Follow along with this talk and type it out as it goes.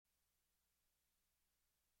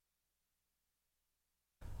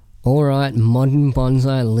Alright, modern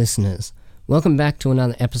bonsai listeners, welcome back to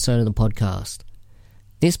another episode of the podcast.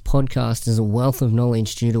 This podcast is a wealth of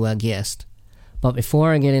knowledge due to our guest. But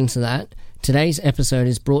before I get into that, today's episode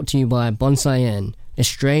is brought to you by Bonsai-en,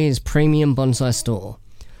 Australia's premium bonsai store.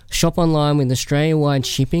 Shop online with Australia-wide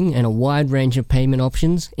shipping and a wide range of payment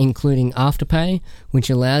options, including Afterpay,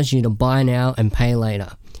 which allows you to buy now and pay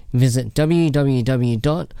later. Visit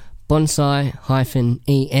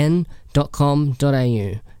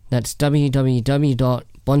www.bonsai-en.com.au. That's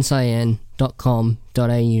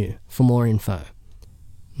www.bonsai-en.com.au for more info.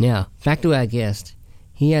 Now, back to our guest.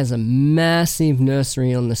 He has a massive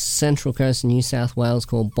nursery on the central coast of New South Wales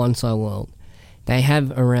called Bonsai World. They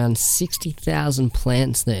have around 60,000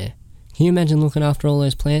 plants there. Can you imagine looking after all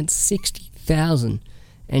those plants? 60,000.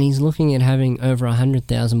 And he's looking at having over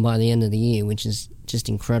 100,000 by the end of the year, which is just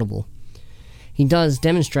incredible. He does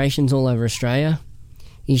demonstrations all over Australia.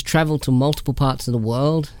 He's travelled to multiple parts of the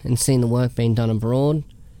world and seen the work being done abroad.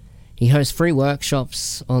 He hosts free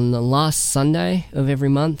workshops on the last Sunday of every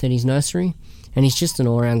month at his nursery, and he's just an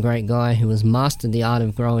all-round great guy who has mastered the art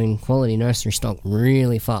of growing quality nursery stock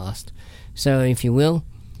really fast. So if you will,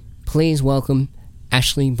 please welcome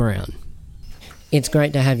Ashley Brown. It's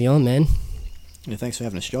great to have you on, man. Yeah, thanks for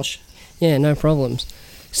having us, Josh. Yeah, no problems.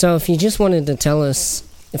 So if you just wanted to tell us,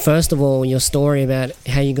 first of all, your story about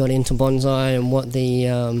how you got into bonsai and what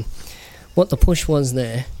the push was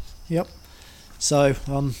there. Yep. So,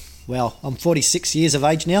 I'm 46 years of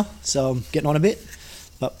age now, so I'm getting on a bit.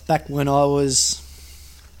 But back when I was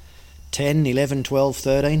 10, 11, 12,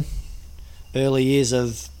 13, early years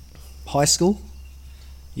of high school,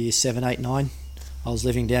 years 7, 8, 9, I was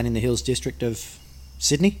living down in the Hills district of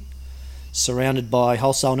Sydney, surrounded by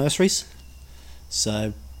wholesale nurseries.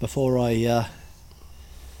 So before I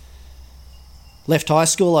left high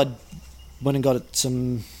school, I went and got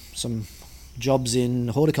some jobs in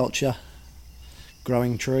horticulture,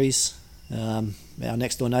 growing trees. Our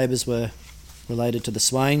next door neighbours were related to the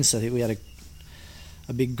Swains, so we had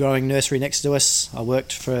a big growing nursery next to us. I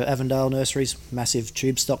worked for Avondale Nurseries, massive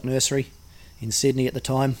tube stock nursery in Sydney at the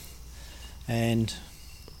time, and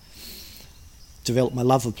developed my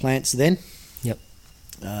love of plants then. Yep.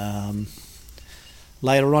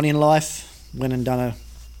 Later on in life, went and done a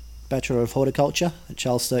Bachelor of Horticulture at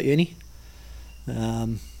Charles Sturt Uni,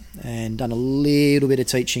 and done a little bit of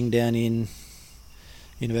teaching down in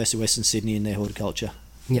University of Western Sydney in their horticulture.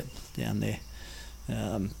 Yep. Down there.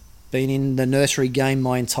 Been in the nursery game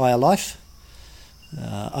my entire life.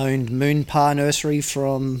 Owned Moonpa Nursery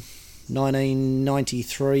from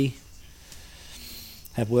 1993.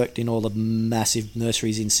 Have worked in all the massive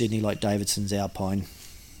nurseries in Sydney like Davidson's, Alpine.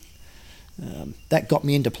 That got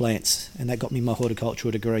me into plants, and that got me my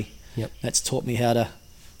horticultural degree. Yep. That's taught me how to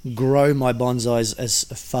grow my bonsais as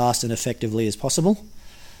fast and effectively as possible.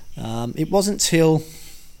 It wasn't till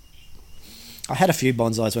I had a few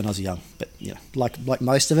bonsais when I was young, but like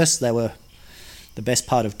most of us, they were the best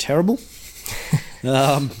part of terrible.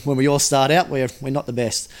 When we all start out, we're not the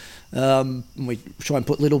best. We try and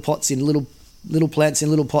put little plants in little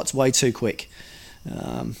pots way too quick.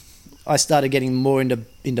 I started getting more into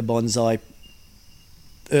bonsai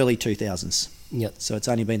early 2000s. Yep. So it's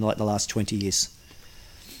only been like the last 20 years,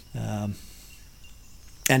 and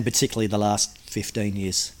particularly the last 15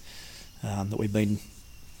 years that we've been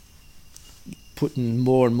putting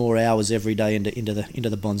more and more hours every day into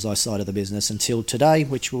the bonsai side of the business until today,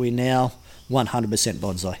 which we're now 100%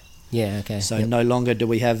 bonsai. Yeah, okay. So yep. No longer do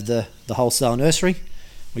we have the wholesale nursery.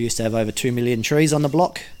 We used to have over 2 million trees on the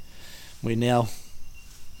block. We now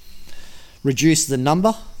reduced the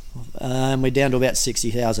number, and we're down to about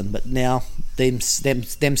 60,000. But now them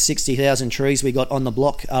 60,000 trees we got on the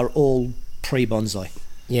block are all pre-bonsai.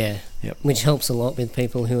 Yeah, Yep. Which helps a lot with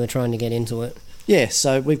people who are trying to get into it. Yeah,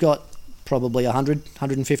 so we've got probably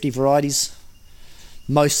 150 varieties.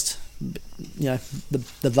 Most, the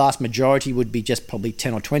vast majority would be just probably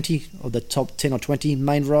 10 or 20 of the top 10 or 20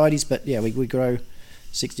 main varieties. But yeah, we grow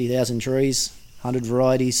 60,000 trees, 100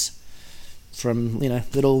 varieties, from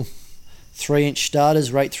little 3-inch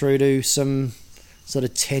starters right through to some sort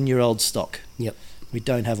of 10-year-old stock. Yep. We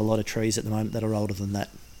don't have a lot of trees at the moment that are older than that.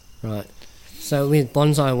 Right. So with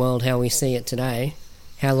Bonsai World, how we see it today,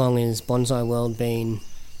 how long has Bonsai World been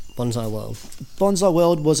Bonsai World? Bonsai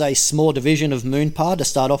World was a small division of Moonpa to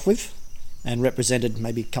start off with, and represented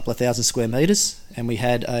maybe a couple of thousand square metres. And we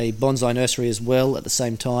had a bonsai nursery as well at the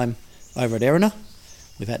same time over at Erina.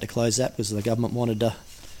 We've had to close that because the government wanted to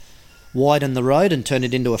widen the road and turn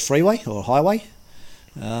it into a freeway or a highway.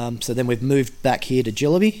 So then we've moved back here to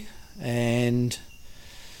Jillaby, and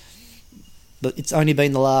But it's only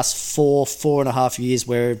been the last 4.5 years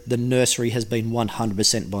where the nursery has been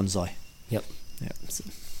 100% bonsai. Yep. Yep.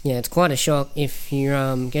 Yeah, it's quite a shock if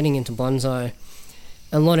you're getting into bonsai.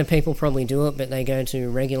 A lot of people probably do it, but they go to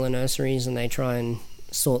regular nurseries and they try and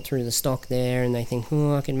sort through the stock there, and they think,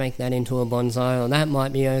 oh, I can make that into a bonsai, or that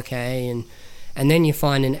might be okay, and then you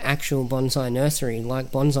find an actual bonsai nursery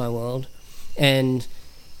like Bonsai World, and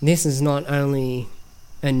this is not only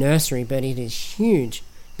a nursery, but it is huge.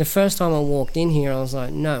 The first time I walked in here, I was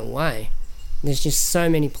like, no way. There's just so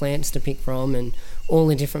many plants to pick from and all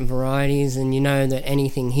the different varieties, and you know that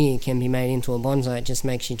anything here can be made into a bonsai. It just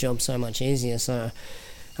makes your job so much easier. So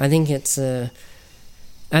I think it's a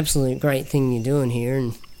absolute great thing you're doing here,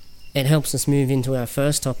 and it helps us move into our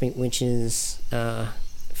first topic, which is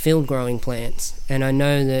field growing plants. And I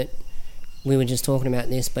know that we were just talking about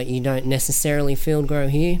this, but you don't necessarily field grow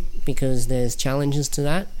here because there's challenges to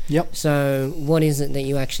that. Yep. So what is it that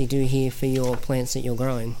you actually do here for your plants that you're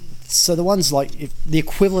growing? So the ones like the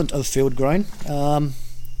equivalent of field grown,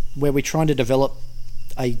 where we're trying to develop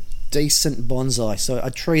a decent bonsai, so a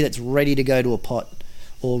tree that's ready to go to a pot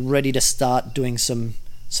or ready to start doing some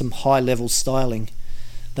high level styling.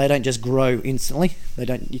 They don't just grow instantly.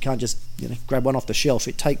 You can't just grab one off the shelf.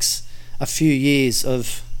 It takes a few years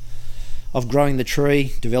of growing the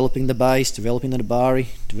tree, developing the base, developing the nabari,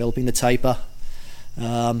 developing the taper.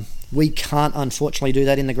 We can't unfortunately do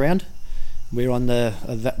that in the ground. We're on the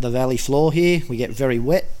valley floor here. We get very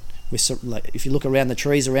wet. If you look around the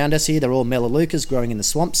trees around us here, they're all melaleucas growing in the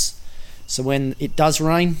swamps. So when it does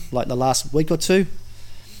rain, like the last week or two,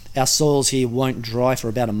 our soils here won't dry for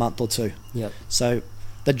about a month or two. Yep. So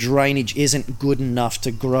the drainage isn't good enough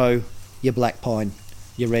to grow your black pine,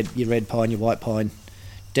 your red pine, your white pine.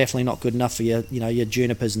 Definitely not good enough for your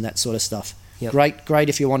junipers and that sort of stuff. Yep. Great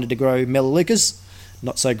if you wanted to grow melaleucas.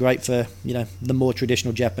 Not so great for the more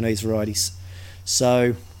traditional Japanese varieties.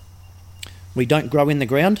 So we don't grow in the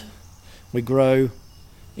ground. We grow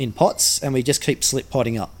in pots, and we just keep slip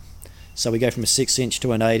potting up. So we go from a 6-inch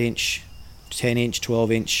to an 8-inch, 10-inch,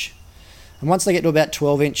 12-inch. And once they get to about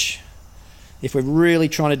 12-inch, if we're really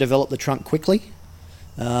trying to develop the trunk quickly,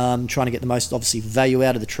 trying to get the most obviously value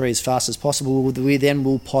out of the tree as fast as possible, we then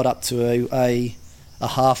will pot up to a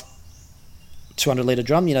half 200 litre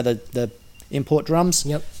drum, the import drums.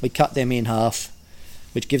 Yep. We cut them in half,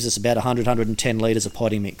 which gives us about 110 litres of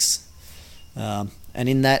potting mix. And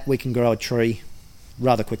in that, we can grow a tree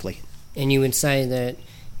rather quickly. And you would say that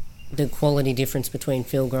the quality difference between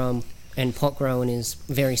field grown and pot grown is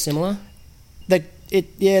very similar?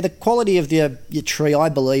 The quality of your tree, I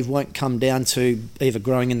believe, won't come down to either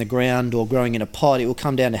growing in the ground or growing in a pot. It will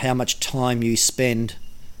come down to how much time you spend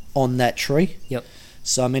on that tree. Yep.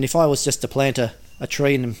 So, if I was just to plant a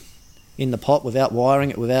tree in the pot without wiring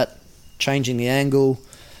it, without changing the angle,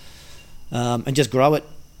 and just grow it,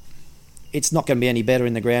 it's not going to be any better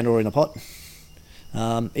in the ground or in a pot.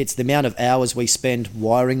 It's the amount of hours we spend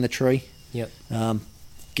wiring the tree, yep,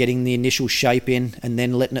 getting the initial shape in, and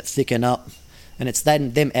then letting it thicken up. And it's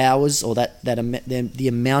them hours, or the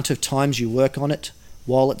amount of times you work on it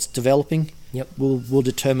while it's developing, yep, will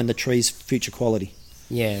determine the tree's future quality.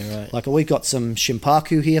 Yeah, right. Like we've got some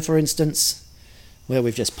Shimpaku here, for instance, where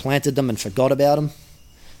we've just planted them and forgot about them,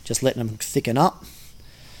 just letting them thicken up.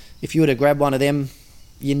 If you were to grab one of them,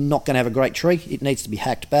 you're not going to have a great tree. It needs to be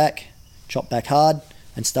hacked back, chopped back hard,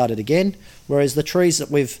 and started again. Whereas the trees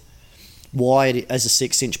that we've wired as a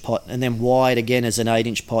 6-inch pot, and then wired again as an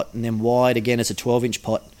 8-inch pot, and then wired again as a 12-inch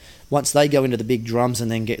pot, once they go into the big drums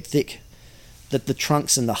and then get thick, that the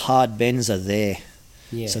trunks and the hard bends are there.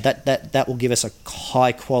 Yeah. So that will give us a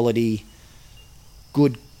high quality,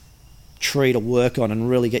 good tree to work on and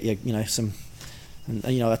really get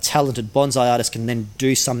a talented bonsai artist can then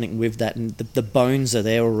do something with that, and the bones are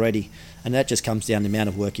there already, and that just comes down to the amount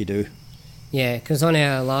of work you do. Yeah, because on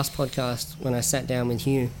our last podcast, when I sat down with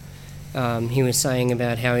Hugh, he was saying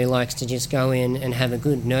about how he likes to just go in and have a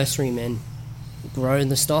good nurseryman grow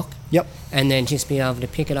the stock. Yep. And then just be able to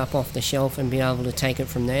pick it up off the shelf and be able to take it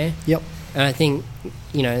from there. Yep. And I think,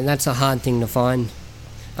 that's a hard thing to find.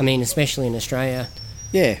 I mean, especially in Australia.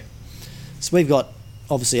 Yeah. So we've got,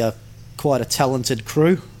 obviously, quite a talented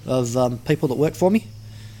crew of people that work for me.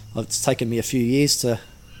 It's taken me a few years to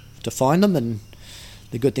find them, and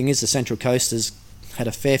the good thing is the Central Coast has had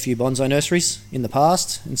a fair few bonsai nurseries in the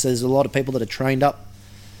past, and so there's a lot of people that are trained up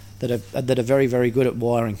that are very, very good at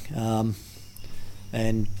wiring,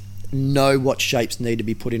 and know what shapes need to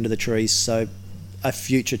be put into the trees, so a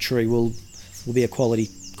future tree will be a quality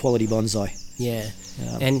bonsai. Yeah.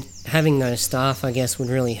 And having those staff, I guess, would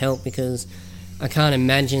really help, because I can't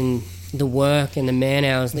imagine the work and the man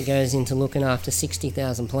hours that goes into looking after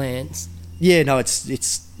 60,000 plants Yeah, no,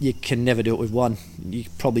 it's you can never do it with one. You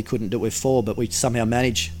probably couldn't do it with four, but we somehow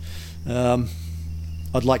manage.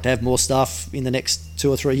 I'd like to have more staff in the next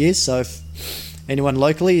 2 or 3 years. So if anyone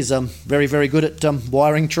locally is very, very good at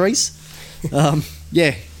wiring trees,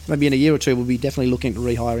 yeah, maybe in a year or two we'll be definitely looking at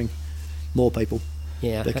rehiring more people.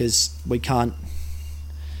 Yeah. Because we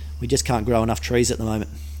just can't grow enough trees at the moment.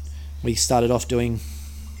 We started off doing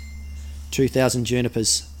 2,000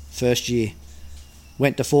 junipers first year,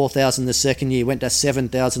 went to 4,000 the second year, went to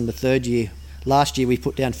 7,000 the third year. Last year we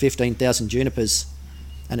put down 15,000 junipers,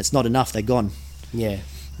 and it's not enough. They're gone. Yeah.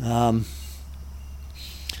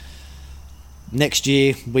 Next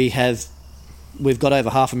year we've got over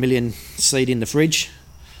 500,000 seed in the fridge,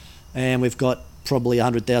 and we've got probably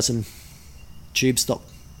 100,000 tube stock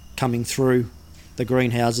coming through the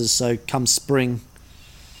greenhouses. So come spring,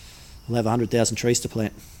 we'll have 100,000 trees to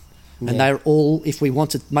plant. And they're all, if we want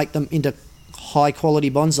to make them into high quality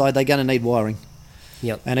bonsai, they're going to need wiring.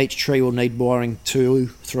 Yep. And each tree will need wiring 2,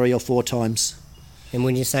 3 or 4 times. And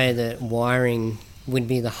would you say that wiring would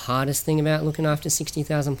be the hardest thing about looking after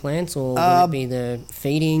 60,000 plants, or would it be the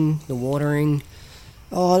feeding, the watering?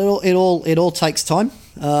 Oh, it all takes time.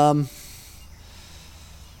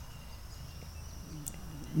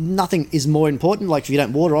 Nothing is more important. Like if you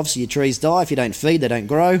don't water, obviously your trees die. If you don't feed, they don't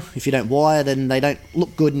grow. If you don't wire, then they don't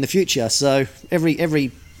look good in the future. So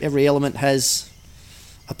every element has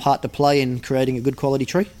a part to play in creating a good quality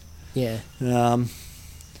tree. Yeah.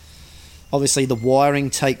 Obviously the wiring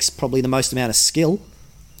takes probably the most amount of skill.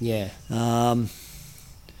 Yeah.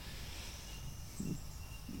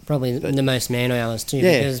 Probably the most man hours too,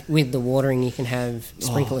 because with the watering you can have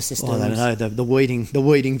sprinkler systems. I don't know. The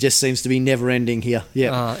weeding just seems to be never ending here.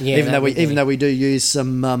 Yeah. Even though we do use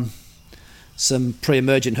some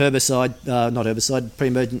pre-emergent herbicide, not herbicide,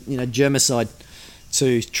 pre-emergent germicide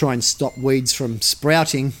to try and stop weeds from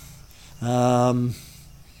sprouting.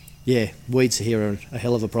 Weeds here are a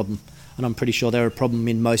hell of a problem. And I'm pretty sure they're a problem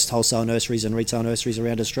in most wholesale nurseries and retail nurseries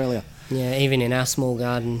around Australia. Yeah, even in our small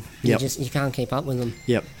garden, you can't keep up with them.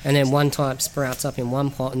 Yep. And then one type sprouts up in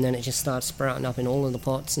one pot, and then it just starts sprouting up in all of the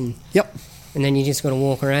pots. And and then you just got to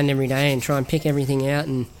walk around every day and try and pick everything out.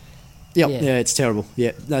 And it's terrible.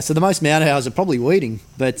 Yeah. No, so the most man hours are probably weeding,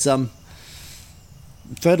 but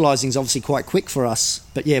fertilising is obviously quite quick for us.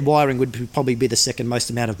 But wiring would probably be the second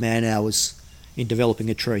most amount of man hours in developing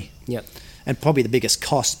a tree. Yep. And probably the biggest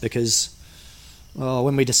cost, because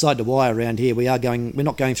when we decide to wire around here, we're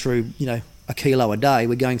not going through a kilo a day.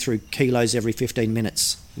 We're going through kilos every 15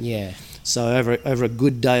 minutes. Yeah. So over a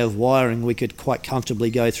good day of wiring, we could quite comfortably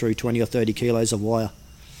go through 20 or 30 kilos of wire.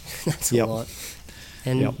 That's a lot.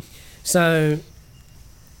 And so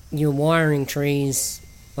you're wiring trees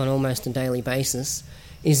on almost a daily basis.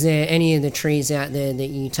 Is there any of the trees out there that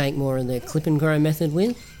you take more of the clip and grow method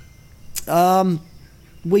with?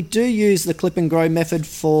 We do use the clip and grow method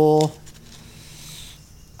for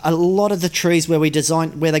a lot of the trees where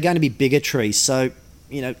they're going to be bigger trees. So,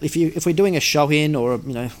 if we're doing a show-in or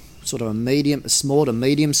sort of a small to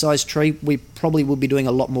medium sized tree, we probably will be doing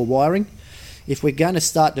a lot more wiring. If we're going to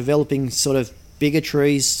start developing sort of bigger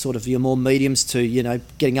trees, sort of your more mediums to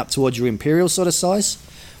getting up towards your imperial sort of size,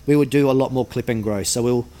 we would do a lot more clip and grow.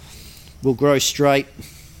 So we'll grow straight,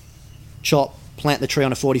 chop, plant the tree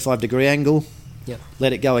on a 45-degree angle. Yep.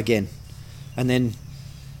 Let it go again, and then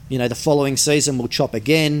the following season we'll chop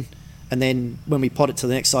again, and then when we pot it to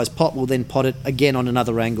the next size pot, we'll then pot it again on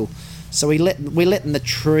another angle. So we're letting the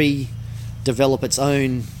tree develop its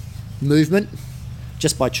own movement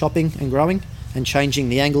just by chopping and growing and changing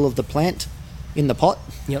the angle of the plant in the pot.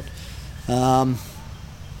 Yep. And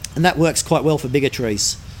that works quite well for bigger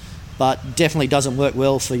trees, but definitely doesn't work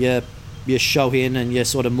well for your show-in and your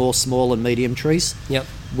sort of more small and medium trees. Yep.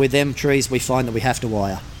 With them trees, we find that we have to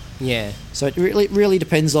wire. Yeah. So it really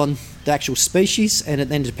depends on the actual species, and it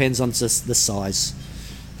then depends on just the size.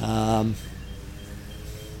 The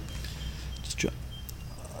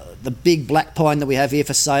big black pine that we have here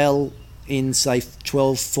for sale in, say,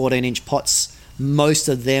 12, 14-inch pots, most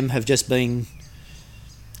of them have just been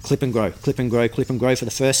clip and grow for the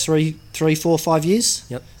first 3, 4, 5 years.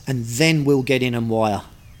 Yep. And then we'll get in and wire.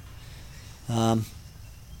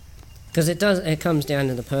 Because it comes down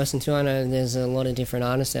to the person too. I know there's a lot of different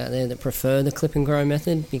artists out there that prefer the clip and grow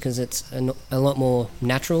method because it's a lot more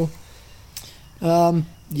natural.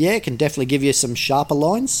 It can definitely give you some sharper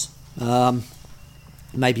lines,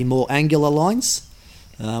 maybe more angular lines,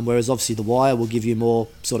 whereas obviously the wire will give you more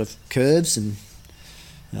sort of curves and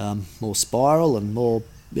more spiral and more,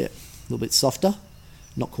 a little bit softer,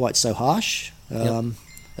 not quite so harsh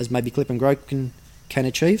as maybe clip and grow can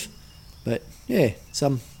achieve. But it's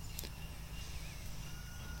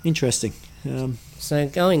interesting. So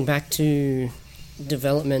going back to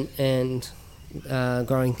development and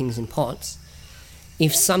growing things in pots,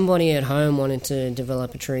 if somebody at home wanted to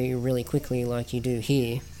develop a tree really quickly like you do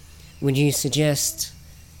here, would you suggest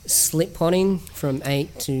slip potting from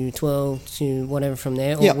 8 to 12 to whatever from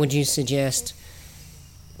there? Or would you suggest,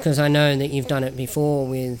 because I know that you've done it before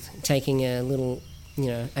with taking a little,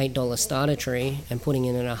 $8 starter tree and putting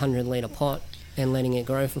it in a 100-litre pot and letting it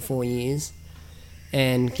grow for 4 years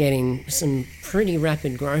and getting some pretty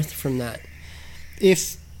rapid growth from that?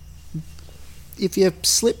 If you're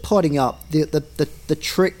slip potting up, the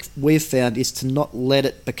trick we've found is to not let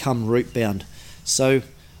it become root bound. So,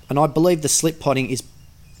 and I believe the slip potting is,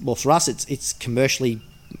 well, for us it's commercially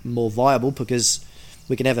more viable because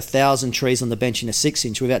we can have 1,000 trees on the bench in a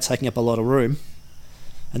 6-inch without taking up a lot of room,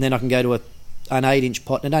 and then I can go to an 8-inch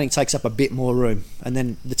pot and it only takes up a bit more room, and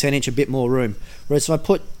then the 10-inch a bit more room. Whereas if I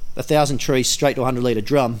put 1,000 trees straight to a 100-litre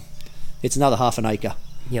drum, it's another half an acre.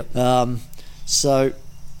 Yep. So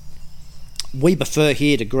we prefer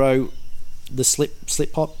here to grow the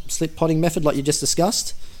slip potting method like you just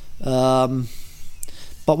discussed.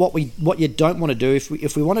 But what you don't want to do,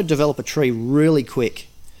 if we want to develop a tree really quick,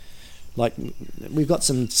 like we've got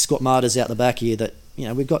some squatmatas out the back here that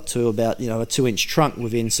we've got to about a 2-inch trunk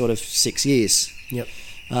within sort of 6 years. Yep.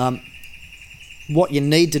 What you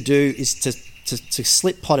need to do is to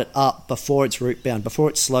slip pot it up before it's root bound, before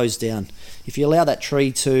it slows down. If you allow that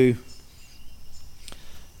tree to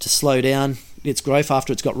slow down its growth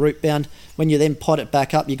after it's got root bound, when you then pot it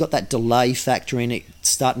back up, you've got that delay factor in it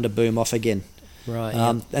starting to boom off again. Right.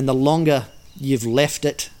 And the longer you've left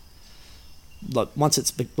it, like once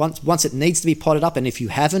it needs to be potted up, and if you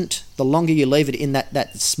haven't, the longer you leave it in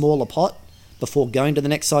that smaller pot before going to the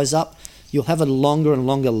next size up, you'll have a longer and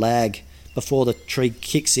longer lag before the tree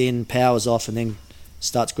kicks in, powers off, and then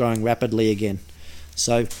starts growing rapidly again.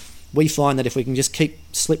 So we find that if we can just keep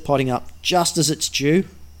slip potting up just as it's due,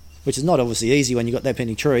 which is not obviously easy when you've got that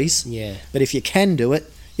many trees, but if you can do it,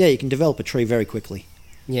 you can develop a tree very quickly.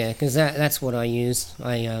 Yeah, because that's what I use.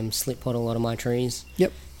 I slip pot a lot of my trees.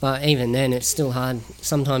 Yep. But even then, it's still hard.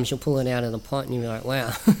 Sometimes you'll pull it out of the pot and you'll be like,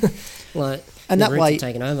 wow. Like, and the that roots way, are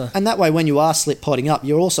taking over. And that way, when you are slip potting up,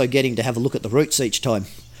 you're also getting to have a look at the roots each time.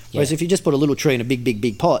 Whereas if you just put a little tree in a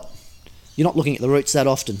big pot, you're not looking at the roots that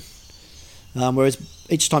often. Whereas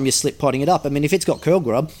each time you're slip potting it up, I mean, if it's got curl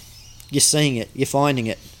grub, you're seeing it, you're finding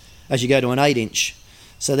it as you go to an 8-inch.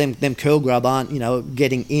 So them curl grub aren't,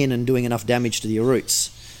 getting in and doing enough damage to your roots.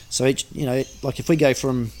 So like if we go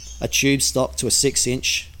from a tube stock to a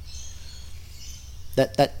 6-inch,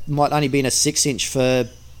 that might only be in a 6-inch for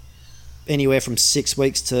anywhere from 6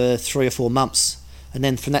 weeks to 3 or 4 months, and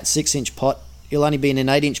then from that 6-inch pot, you'll only be in an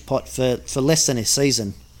 8-inch pot for less than a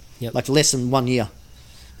season, like for less than 1 year.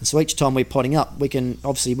 And so each time we're potting up, we can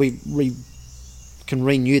obviously we can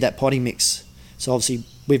renew that potting mix. So obviously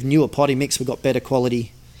with newer potting mix, we've got better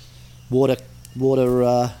quality water.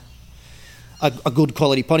 A good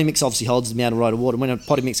quality potting mix obviously holds the amount of right of water. When a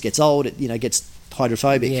potting mix gets old, it gets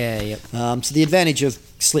hydrophobic. So the advantage of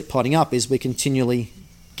slip potting up is we're continually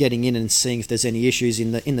getting in and seeing if there's any issues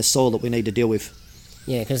in the soil that we need to deal with.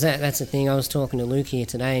 Yeah, because that's the thing. I was talking to Luke here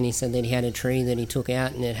today, and he said that he had a tree that he took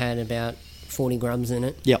out, and it had about 40 grubs in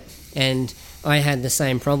it. Yep. And I had the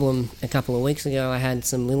same problem a couple of weeks ago. I had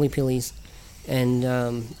some lily pillies,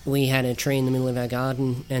 and we had a tree in the middle of our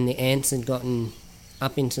garden, and the ants had gotten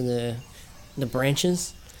up into the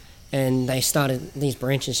branches, and these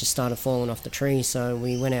branches just started falling off the tree. So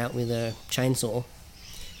we went out with a chainsaw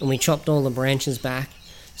and we chopped all the branches back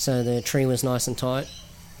so the tree was nice and tight.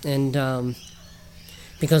 And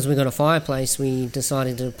because we got a fireplace, we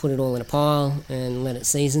decided to put it all in a pile and let it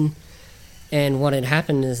season. And what had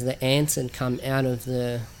happened is the ants had come out of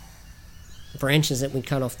the branches that we'd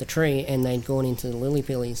cut off the tree, and they'd gone into the lily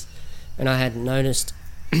pillies, and I hadn't noticed.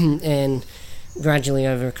 And gradually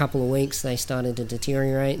over a couple of weeks they started to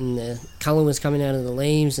deteriorate, and the colour was coming out of the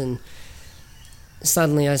leaves, and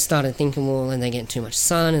suddenly I started thinking, well, are they getting too much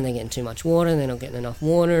sun, and they're getting too much water, and they're not getting enough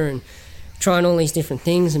water, and trying all these different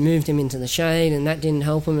things, and moved them into the shade, and that didn't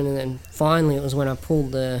help them. And then finally it was when I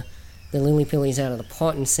pulled the lily pillies out of the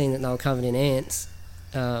pot and seen that they were covered in ants.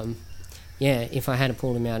 If I had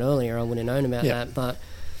pulled them out earlier, I would have known about that. But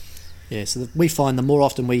so we find the more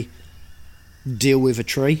often we deal with a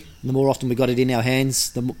tree, the more often we got it in our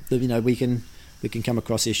hands, we can come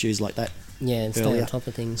across issues like that. And stay on top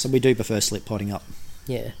of things. So we do prefer slip potting up.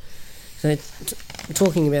 Yeah. So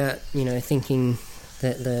talking about thinking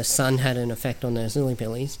that the sun had an effect on those lily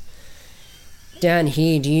pillies. Down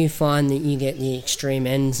here, do you find that you get the extreme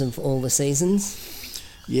ends of all the seasons?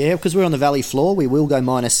 Yeah, because we're on the valley floor, we will go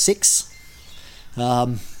 -6.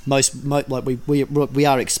 like we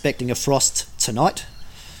are expecting a frost tonight.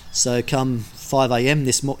 So come 5 a.m.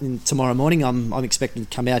 Tomorrow morning, I'm expecting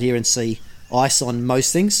to come out here and see ice on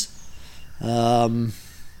most things.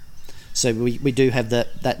 So we do have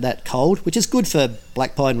that cold, which is good for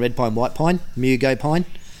black pine, red pine, white pine, mugo pine.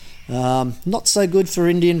 Not so good for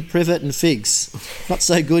Indian privet and figs. Not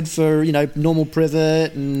so good for normal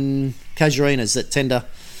privet and casuarinas that tend to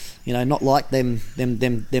not like them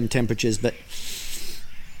temperatures. But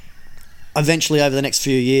eventually, over the next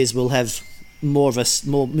few years, we'll have more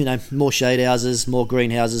shade houses, more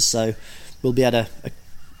greenhouses, so we'll be able to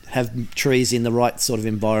have trees in the right sort of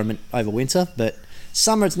environment over winter. But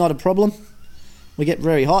summer, it's not a problem. We get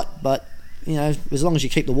very hot, but as long as you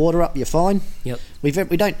keep the water up, you're fine. Yep. We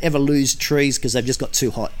don't ever lose trees because they've just got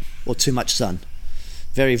too hot or too much sun.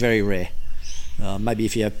 Very, very rare. Maybe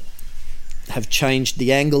if you have changed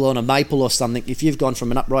the angle on a maple or something, if you've gone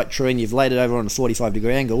from an upright tree and you've laid it over on a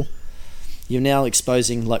 45-degree angle, you're now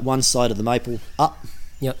exposing like one side of the maple up.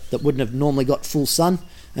 Yep. That wouldn't have normally got full sun,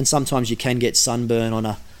 and sometimes you can get sunburn on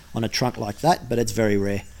a trunk like that, but it's very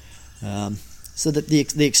rare. So that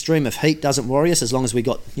the extreme of heat doesn't worry us as long as we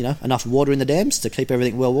got enough water in the dams to keep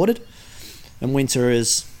everything well watered. And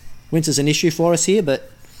winter's an issue for us here,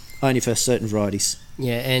 but only for certain varieties.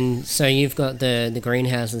 Yeah, and so you've got the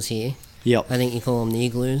greenhouses here. Yep. I think you call them the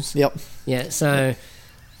igloos. Yep. Yeah. So,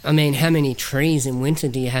 I mean, how many trees in winter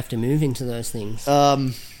do you have to move into those things?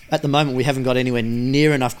 At the moment, we haven't got anywhere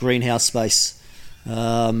near enough greenhouse space.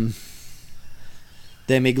 Them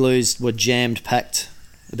igloos were jammed packed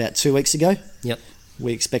about 2 weeks ago. Yep.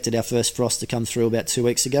 We expected our first frost to come through about 2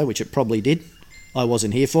 weeks ago, which it probably did. I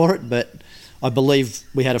wasn't here for it, but I believe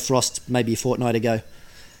we had a frost maybe a fortnight ago.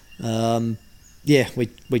 We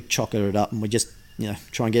chocker it up and we just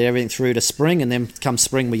try and get everything through to spring, and then come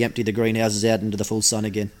spring we empty the greenhouses out into the full sun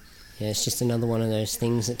again. Yeah, it's just another one of those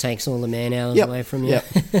things that takes all the man hours Yep. away from you.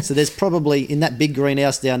 Yep. So there's probably, in that big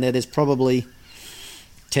greenhouse down there's probably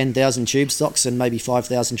 10,000 tube stocks and maybe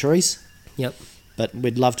 5,000 trees. Yep. But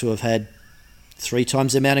we'd love to have had 3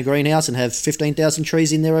 times the amount of greenhouse and have 15,000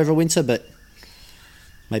 trees in there over winter, but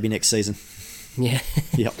maybe next season. Yeah.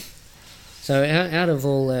 Yep. So out of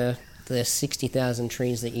all the 60,000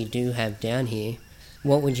 trees that you do have down here,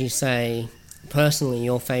 what would you say, personally,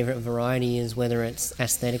 your favourite variety is, whether it's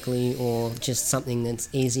aesthetically or just something that's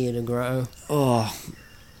easier to grow? Oh,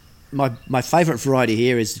 my favourite variety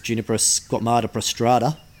here is the Juniper squamata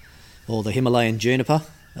prostrata, or the Himalayan juniper.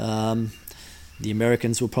 The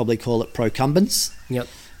Americans will probably call it procumbens. Yep.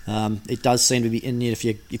 It does seem to be if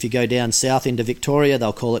you go down south into Victoria,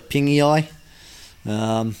 they'll call it pingii.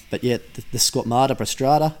 But yeah, the squamata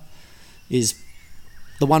prostrata is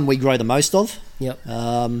the one we grow the most of. Yep.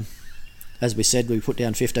 As we said, we put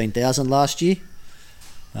down 15,000 last year.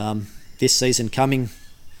 This season coming,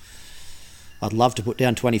 I'd love to put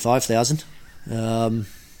down 25,000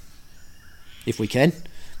 if we can.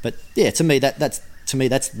 But yeah, to me that's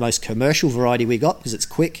the most commercial variety we got, because it's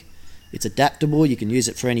quick, it's adaptable. You can use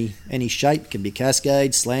it for any shape. It can be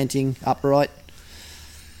cascade, slanting, upright.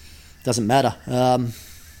 Doesn't matter.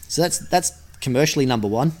 So that's commercially number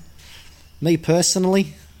one. Me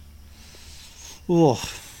personally, don't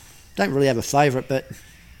really have a favourite, but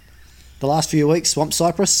the last few weeks, swamp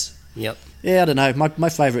cypress. Yep. Yeah, I don't know. My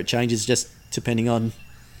favourite changes just depending on,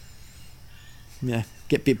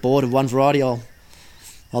 get a bit bored of one variety, I'll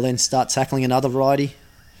then start tackling another variety.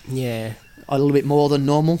 Yeah. A little bit more than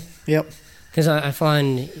normal. Yep. Because I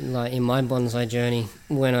find, like, in my bonsai journey,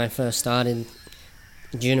 when I first started,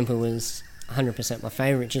 juniper was 100% my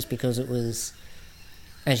favourite, just because it was,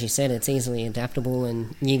 as you said, it's easily adaptable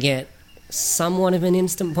and you get somewhat of an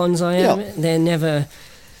instant bonsai out of it. They're never,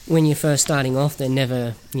 when you're first starting off, they're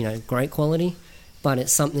never, great quality, but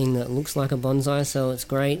it's something that looks like a bonsai, so it's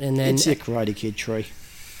great. And then it's your Karate Kid tree.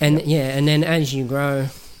 And and then as you grow,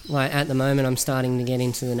 like at the moment I'm starting to get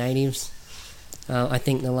into the natives. I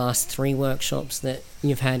think the last 3 workshops that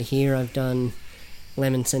you've had here, I've done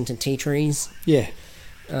lemon scented tea trees. Yeah.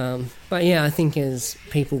 But yeah, I think as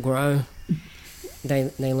people grow, they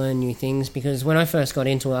learn new things, because when I first got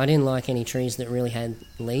into it, I didn't like any trees that really had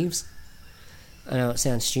leaves. I know it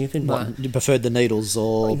sounds stupid, but you preferred the needles,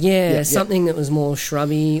 or something that was more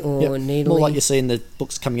shrubby or needly. More like you see in the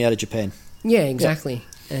books coming out of Japan. Yeah, exactly.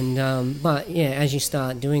 And but yeah, as you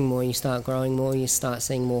start doing more, you start growing more, you start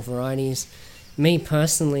seeing more varieties. Me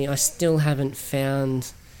personally, I still haven't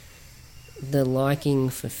found the liking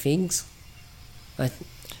for figs.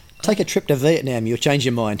 Take a trip to Vietnam, you'll change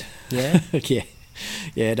your mind. Yeah.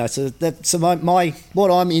 Yeah. No. So my what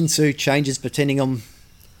I'm into changes depending on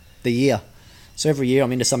the year. So every year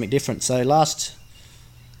I'm into something different. So last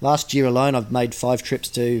last year alone, I've made four trips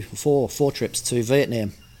to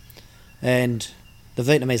Vietnam, and the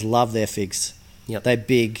Vietnamese love their figs. Yep. They're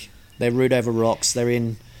big. They root over rocks. They're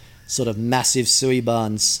in sort of massive sui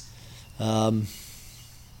barns, and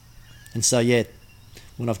so yeah,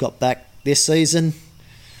 when I've got back this season,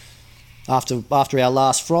 after our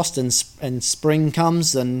last frost and spring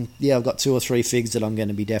comes, then yeah, I've got 2 or 3 figs that I'm going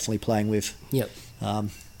to be definitely playing with. Yep.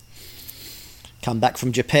 Come back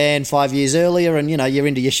from Japan 5 years earlier, and you're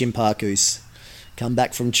into your Shinpakus. Come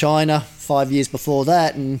back from China 5 years before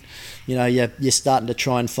that, and you're starting to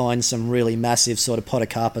try and find some really massive sort of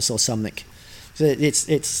Podocarpus or something. So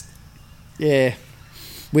it's yeah.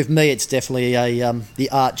 With me, it's definitely the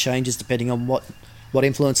art changes depending on what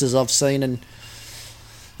influences I've seen, and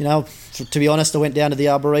to be honest, I went down to the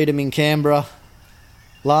Arboretum in Canberra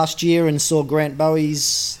last year and saw Grant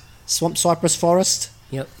Bowie's swamp cypress forest.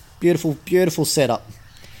 Yep. Beautiful, beautiful setup.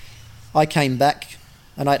 I came back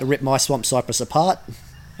and I had to rip my swamp cypress apart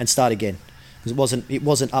and start again because it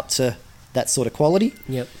wasn't up to that sort of quality.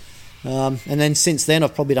 Yep. And then since then,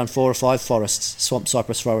 I've probably done 4 or 5 forests, swamp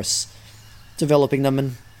cypress forests, developing them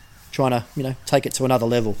and trying to take it to another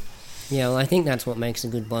level. Yeah, well, I think that's what makes a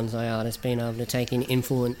good bonsai artist, being able to take in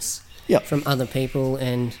influence Yep. from other people,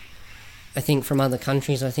 and I think from other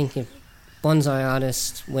countries. I think if bonsai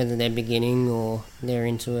artists, whether they're beginning or they're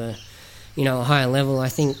into a higher level, I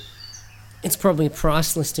think it's probably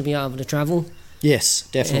priceless to be able to travel. Yes,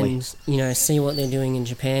 definitely. And see what they're doing in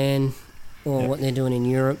Japan or what they're doing in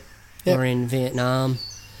Europe or in Vietnam.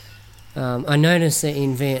 I noticed that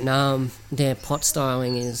in Vietnam their pot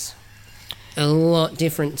styling is a lot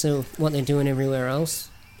different to what they're doing everywhere else.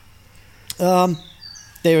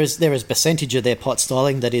 There is percentage of their pot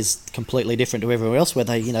styling that is completely different to everywhere else, where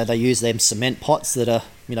they use them cement pots that are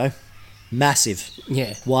massive.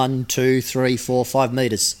 Yeah. 1, 2, 3, 4, 5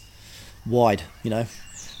 meters wide.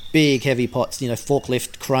 Big heavy pots.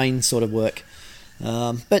 Forklift crane sort of work.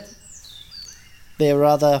 But there are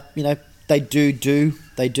other. They do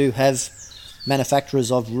have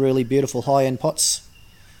manufacturers of really beautiful high end pots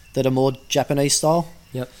that are more Japanese style.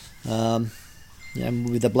 Yep.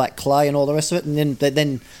 With the black clay and all the rest of it, and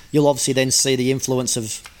then you'll obviously then see the influence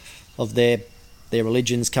of their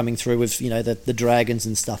religions coming through with the dragons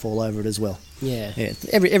and stuff all over it as well. Yeah.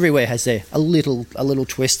 Everywhere has a little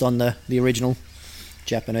twist on the original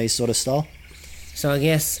Japanese sort of style. So I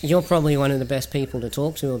guess you're probably one of the best people to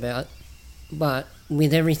talk to about, but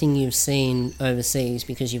with everything you've seen overseas,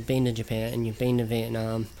 because you've been to Japan and you've been to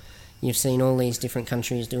Vietnam, you've seen all these different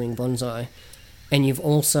countries doing bonsai, and you've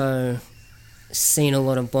also seen a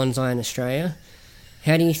lot of bonsai in Australia.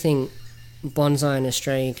 How do you think bonsai in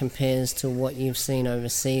Australia compares to what you've seen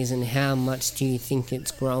overseas, and how much do you think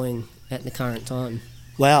it's growing at the current time?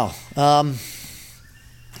 Wow. How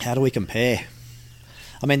do we compare?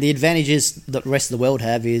 I mean, the advantages that the rest of the world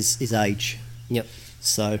have is age. Yep.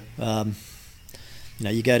 So,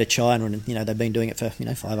 you go to China and, they've been doing it for,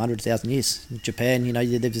 500,000 years. In Japan,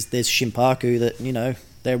 there's Shinpaku that,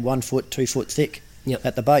 they're 1 foot, 2 foot thick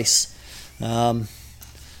at the base. In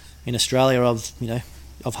Australia, I've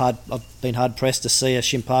been hard pressed to see a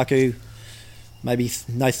Shinpaku maybe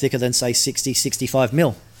no thicker than say 60, 65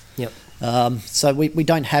 mil. Yep. So we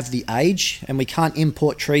don't have the age, and we can't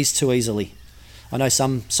import trees too easily. I know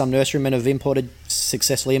some nurserymen have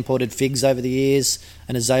successfully imported figs over the years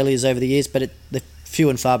and azaleas over the years, but they're few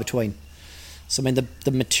and far between. So I mean,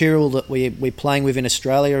 the material that we're playing with in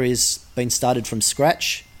Australia is been started from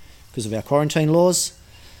scratch because of our quarantine laws.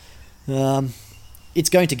 It's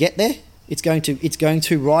going to get there. It's going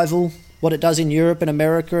to rival what it does in Europe and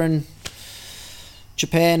America and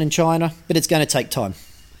Japan and China, but it's going to take time.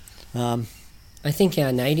 I think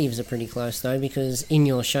our natives are pretty close though, because in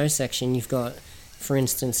your show section you've got, for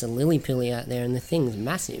instance, a lily pilly out there, and the thing's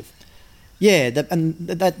massive. Yeah,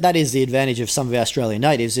 that is the advantage of some of our Australian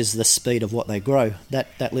natives, is the speed of what they grow.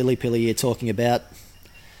 That lily pilly you're talking about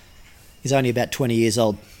is only about 20 years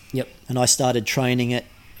old. Yep. And I started training it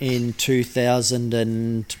in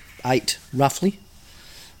 2008, roughly.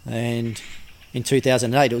 And in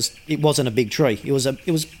 2008, it wasn't a big tree. It was a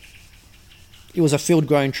field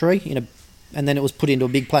grown tree and then it was put into a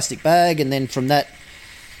big plastic bag, and then from that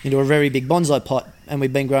into a very big bonsai pot, and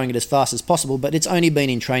we've been growing it as fast as possible, but it's only been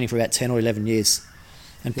in training for about 10 or 11 years,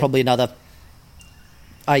 and probably another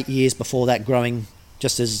 8 years before that growing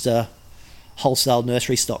just as wholesale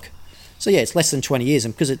nursery stock. So yeah, it's less than 20 years,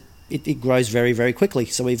 and because it grows very, very quickly,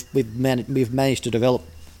 so we've managed to develop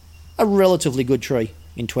a relatively good tree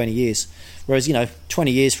in 20 years, whereas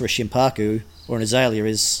 20 years for a Shinpaku or an azalea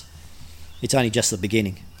it's only just the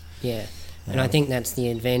beginning. Yeah. And I think that's the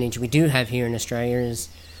advantage we do have here in Australia, is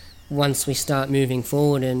once we start moving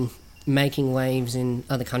forward and making waves in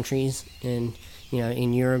other countries and,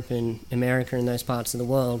 in Europe and America and those parts of the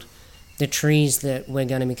world, the trees that we're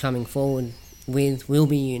going to be coming forward with will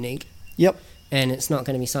be unique. Yep. And it's not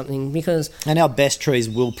going to be something because... And our best trees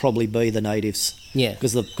will probably be the natives. Yeah.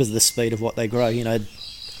 Because of the speed of what they grow.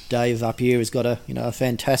 Dave up here has got a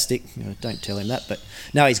fantastic... don't tell him that, but...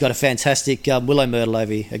 No, he's got a fantastic willow myrtle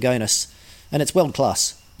over here, Agonis. And it's world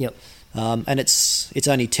class. Yep. And it's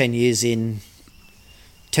only 10 years in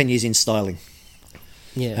styling.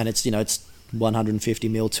 Yeah. And it's 150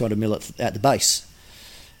 mil, 200 mil at the base,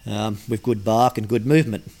 with good bark and good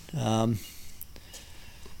movement.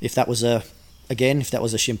 If that was a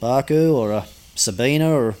Shimbaku or a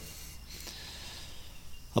Sabina or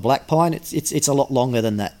a black pine, it's a lot longer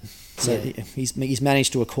than that. So yeah. He's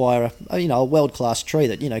managed to acquire a world class tree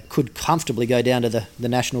that could comfortably go down to the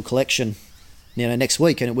national collection next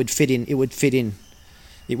week, and it would fit in.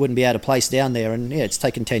 It wouldn't be out of place down there, and it's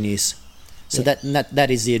taken 10 years. So that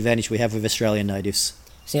is the advantage we have with Australian natives.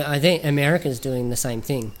 See, I think America's doing the same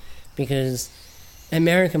thing, because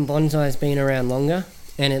American bonsai's been around longer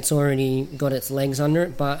and it's already got its legs under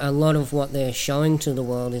it, but a lot of what they're showing to the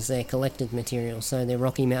world is their collected material. So they're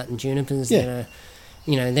Rocky Mountain junipers that are,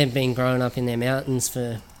 they've been growing up in their mountains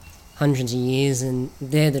for hundreds of years, and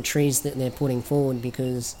they're the trees that they're putting forward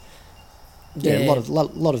because... a lot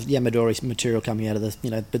of Yamadori material coming out of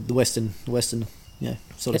the western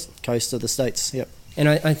of coast of the States. Yep. And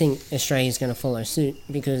I think Australia's going to follow suit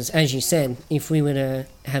because, as you said, if we were to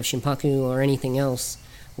have Shimpaku or anything else,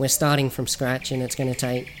 we're starting from scratch, and it's going to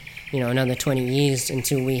take another 20 years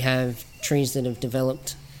until we have trees that have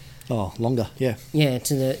developed. Oh, longer, yeah. Yeah,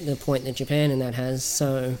 to the point that Japan and that has.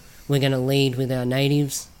 So we're going to lead with our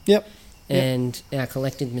natives. Yep. And our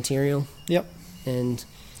collected material. Yep. And...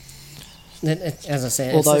 as I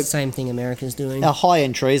said, it's the same thing America's doing. Our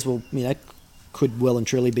high-end trees will, could well and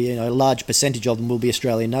truly be, a large percentage of them will be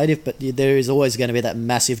Australian native, but there is always going to be that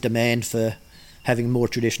massive demand for having more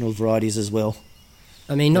traditional varieties as well.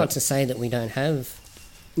 I mean, not to say that we don't have,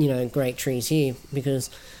 great trees here, because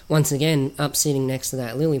once again, up sitting next to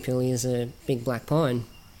that lily pilly is a big black pine.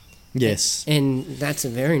 Yes. And that's a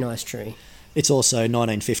very nice tree. It's also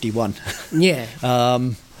 1951. Yeah.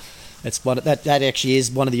 It's that actually is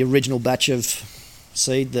one of the original batch of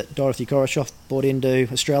seed that Dorothy Koroshoff brought into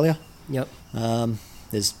Australia. Yep.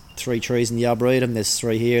 There's 3 trees in the Arboretum. There's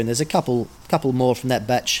 3 here, and there's a couple more from that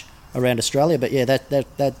batch around Australia. But yeah,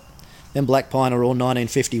 that them black pine are all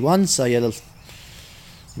 1951. So yeah,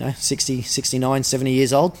 60, 69, 70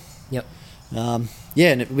 years old. Yep. And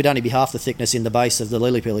it would only be half the thickness in the base of the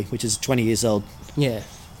lily pilly, which is 20 years old. Yeah.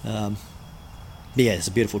 But yeah, it's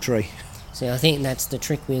a beautiful tree. So I think that's the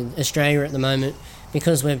trick with Australia at the moment,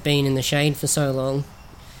 because we've been in the shade for so long.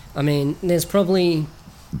 I mean, there's probably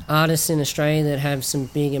artists in Australia that have some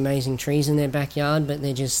big, amazing trees in their backyard, but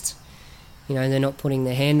they're just, they're not putting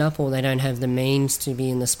their hand up, or they don't have the means to be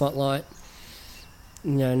in the spotlight.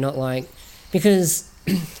 Not like... Because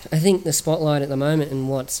I think the spotlight at the moment and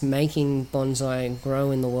what's making bonsai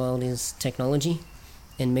grow in the world is technology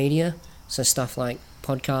and media. So stuff like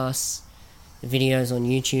podcasts, videos on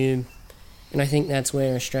YouTube... And I think that's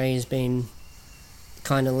where Australia's been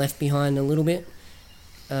kind of left behind a little bit.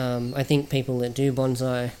 I think people that do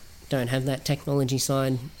bonsai don't have that technology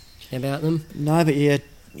side about them. No, but you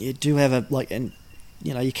do have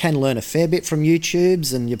you can learn a fair bit from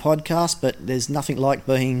YouTubes and your podcast, but there's nothing like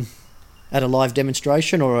being at a live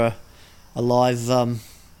demonstration or a live,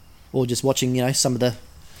 or just watching, some of the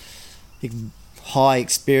high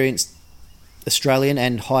experienced Australian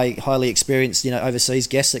and highly experienced, overseas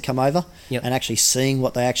guests that come over. Yep. And actually seeing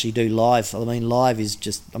what they actually do live. I mean, live is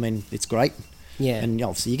just, it's great. Yeah. And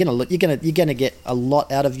obviously you're gonna get a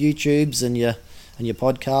lot out of YouTubes and your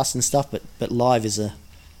podcasts and stuff, but live is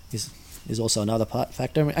also another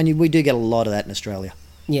factor, and we do get a lot of that in Australia.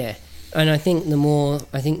 Yeah, and I think the more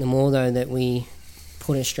though that we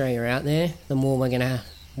put Australia out there, the more we're gonna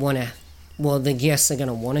the guests are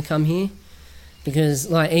gonna want to come here, because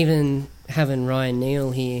even having Ryan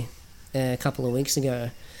Neal here a couple of weeks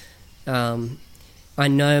ago, I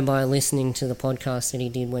know by listening to the podcast that he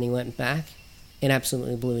did when he went back, it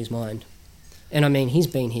absolutely blew his mind. And I mean, he's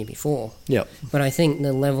been here before. Yep. But I think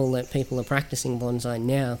the level that people are practicing bonsai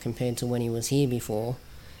now compared to when he was here before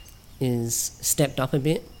is stepped up a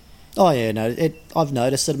bit. Oh yeah, no, I've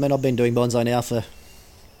noticed it. I mean, I've been doing bonsai now for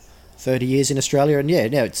 30 years in Australia, and yeah,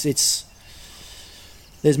 now it's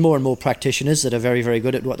there's more and more practitioners that are very, very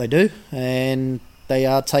good at what they do, and they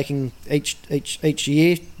are taking each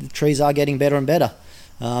year. The trees are getting better and better.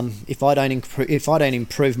 If I don't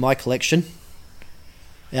improve my collection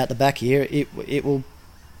out the back here, it will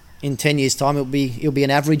in 10 years' time it'll be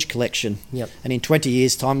an average collection. Yep. And in 20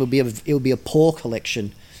 years' time it'll be a poor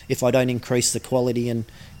collection if I don't increase the quality and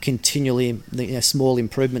continually small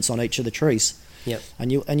improvements on each of the trees. Yep.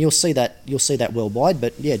 And you'll see that worldwide,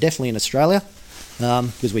 but yeah, definitely in Australia,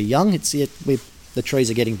 because we're young. The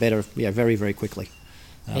trees are getting better, very, very quickly.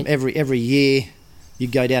 Every year you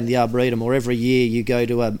go down to the Arboretum, or every year you go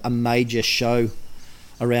to a major show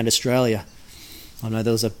around Australia. I know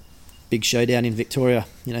there was a big show down in Victoria,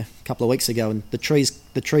 a couple of weeks ago, and the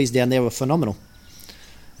trees down there were phenomenal.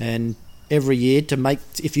 And every year,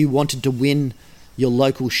 if you wanted to win your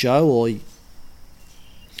local show, or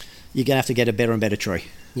you're gonna have to get a better and better tree.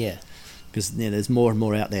 Yeah. Because there's more and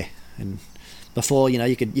more out there. And before,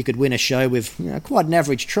 you could win a show with quite an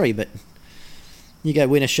average tree, but you go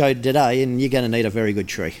win a show today, and you're going to need a very good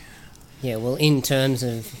tree. Yeah. Well, in terms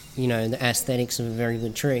of the aesthetics of a very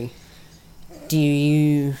good tree, do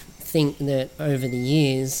you think that over the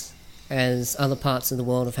years, as other parts of the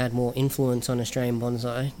world have had more influence on Australian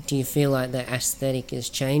bonsai, do you feel like the aesthetic has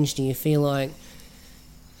changed? Do you feel like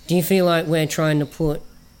we're trying to put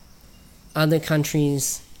other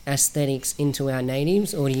countries' aesthetics into our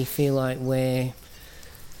natives, or do you feel like we're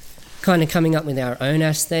kind of coming up with our own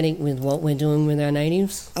aesthetic with what we're doing with our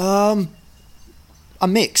natives? A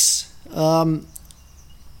mix.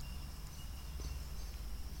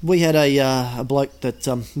 We had a bloke that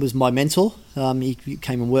was my mentor. He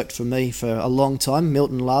came and worked for me for a long time,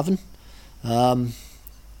 Milton Larvin.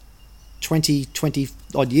 20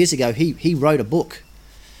 odd years ago, he wrote a book,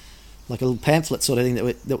 like a little pamphlet sort of thing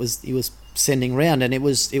he was sending around, and it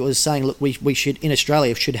was saying, look, we should, in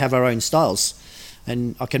Australia, should have our own styles.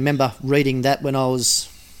 And I can remember reading that when I was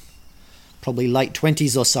probably late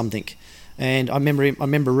 20s or something. And I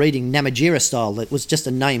remember reading Namatjira style. That was just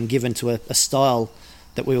a name given to a style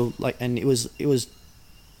that we were like, and it was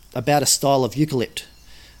about a style of eucalypt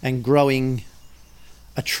and growing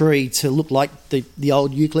a tree to look like the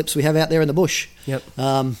old eucalypts we have out there in the bush. Yep.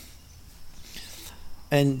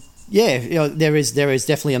 And yeah, there is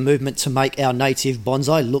definitely a movement to make our native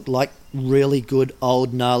bonsai look like really good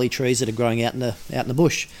old gnarly trees that are growing out in the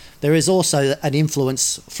bush. There is also an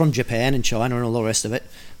influence from Japan and China and all the rest of it,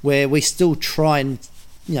 where we still try and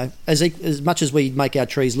as much as we make our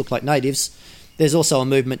trees look like natives, there's also a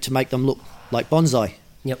movement to make them look like bonsai.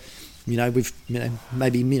 Yep. With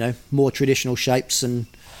maybe more traditional shapes and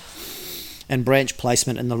branch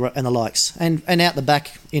placement and the likes. And out the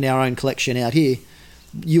back in our own collection out here,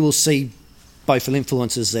 you will see both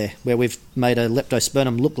influences there, where we've made a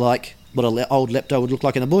Leptospermum look like what an old Lepto would look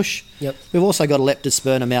like in the bush. Yep. We've also got a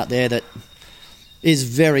Leptospermum out there that is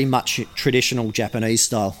very much traditional Japanese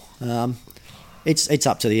style. It's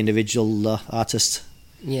up to the individual artist.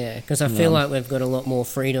 Yeah, because I feel like we've got a lot more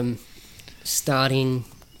freedom starting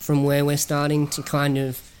from where we're starting to kind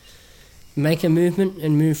of make a movement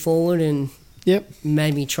and move forward and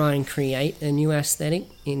maybe try and create a new aesthetic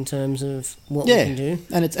in terms of what we can do.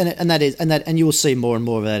 And you will see more and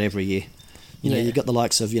more of that every year. You've got the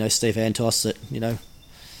likes of Steve Antos that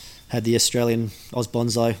had the Australian Oz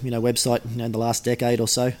Bonsai website in the last decade or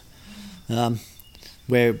so,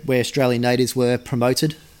 where Australian natives were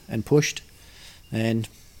promoted and pushed, and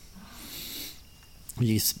we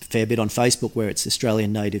use a fair bit on Facebook where it's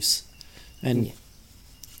Australian natives, and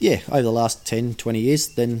over the last 10, 20 years,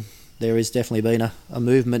 then there has definitely been a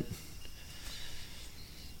movement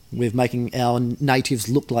with making our natives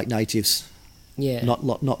look like natives. Yeah.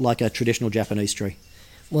 Not like a traditional Japanese tree.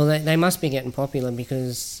 Well, they must be getting popular,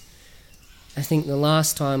 because I think the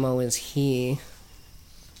last time I was here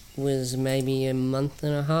was maybe a month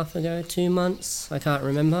and a half ago, 2 months, I can't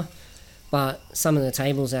remember. But some of the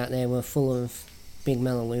tables out there were full of big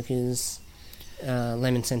Melaleucas,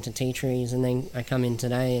 lemon centre tea trees, and then I come in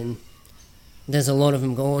today and there's a lot of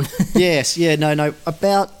them gone. Yes, yeah, no.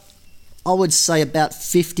 I would say about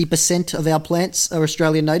 50% of our plants are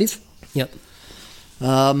Australian native. Yep.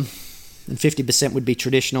 And 50% would be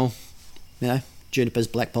traditional, junipers,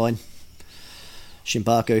 black pine,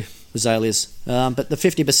 shimbaku, azaleas. But the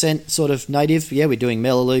 50% sort of native, we're doing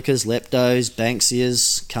Melaleucas, Leptos,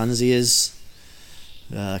 Banksias, Kunzias,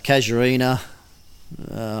 Casuarina,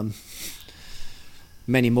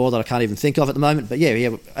 many more that I can't even think of at the moment. But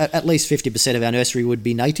at least 50% of our nursery would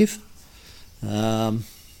be native. And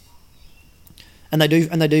they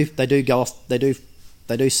do go off. They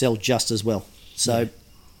do sell just as well. So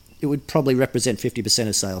it would probably represent 50%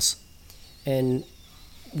 of sales. And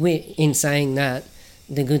in saying that,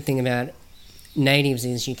 the good thing about natives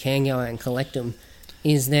is you can go out and collect them.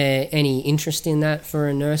 Is there any interest in that for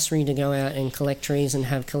a nursery to go out and collect trees and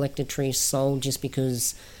have collected trees sold, just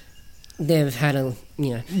because they've had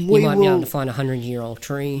you We might be able will- to find a 100-year-old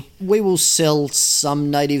tree. We will sell some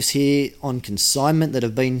natives here on consignment that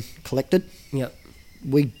have been collected. Yep.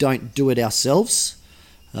 We don't do it ourselves.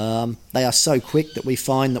 They are so quick that we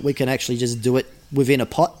find that we can actually just do it within a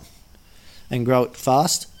pot and grow it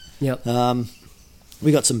fast. Yep.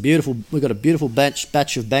 We got a beautiful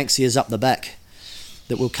batch of Banksias up the back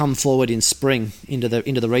that will come forward in spring into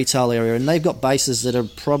the retail area, and they've got bases that are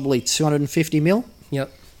probably 250 mil.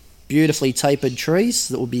 Yep. Beautifully tapered trees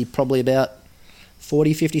that will be probably about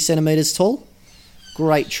 40-50 centimetres tall.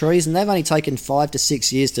 Great trees, and they've only taken 5 to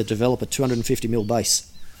 6 years to develop a 250 mil base.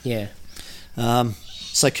 Yeah.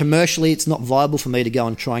 So commercially, it's not viable for me to go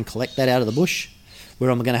and try and collect that out of the bush, where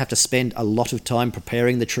I'm going to have to spend a lot of time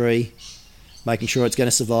preparing the tree, making sure it's going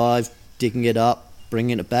to survive, digging it up,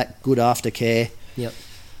 bringing it back, good aftercare. Yep.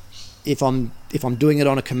 If I'm doing it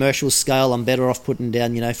on a commercial scale, I'm better off putting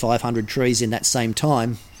down 500 trees in that same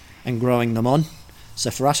time and growing them on.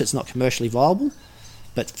 So for us, it's not commercially viable.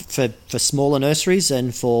 But for smaller nurseries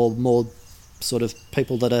and for more sort of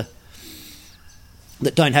people that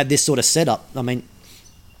don't have this sort of setup, I mean,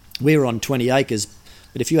 we're on 20 acres,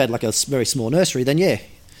 but if you had like a very small nursery, then yeah,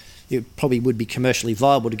 it probably would be commercially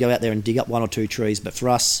viable to go out there and dig up 1 or 2 trees. But for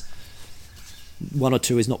us, 1 or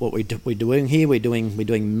 2 is not what we're doing here. We're doing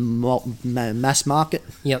mass market,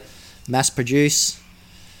 Yep. mass produce.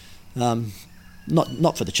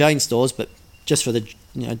 Not for the chain stores, but just for the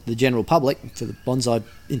general public, for the bonsai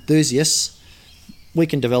enthusiasts. We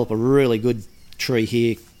can develop a really good tree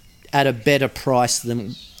here at a better price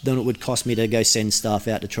than it would cost me to go send staff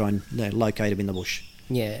out to try and locate them in the bush.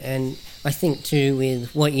 Yeah, and I think too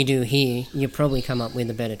with what you do here, you probably come up with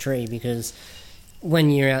a better tree, because when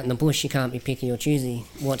you're out in the bush, you can't be picky or choosy.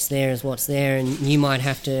 What's there is what's there, and you might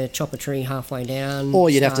have to chop a tree halfway down. Or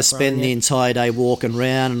you'd have to start spend growing the it. entire day walking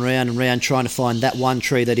round and round and round trying to find that one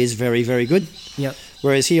tree that is very, very good. Yep.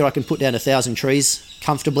 Whereas here I can put down 1,000 trees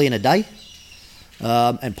comfortably in a day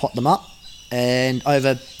and pot them up. And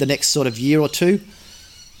over the next sort of year or two,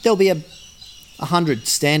 there'll be 100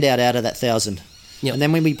 stand out of that 1,000. Yep. And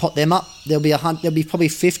then when we pot them up, there'll be probably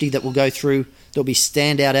 50 that will go through. There'll be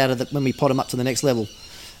stand out of it when we pot them up to the next level.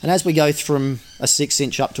 And as we go from a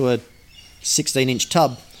 6-inch up to a 16-inch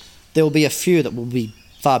tub, there will be a few that will be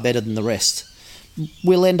far better than the rest.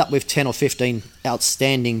 We'll end up with 10 or 15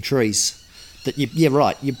 outstanding trees that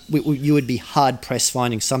you would be hard pressed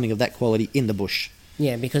finding something of that quality in the bush.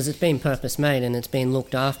 Yeah, because it's been purpose made and it's been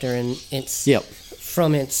looked after, and it's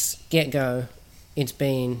from its get go, it's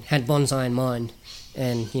been had bonsai in mind,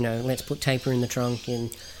 and let's put taper in the trunk.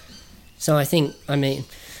 And so I mean,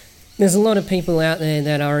 there's a lot of people out there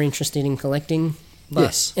that are interested in collecting, but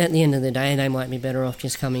Yes. at the end of the day, they might be better off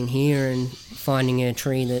just coming here and finding a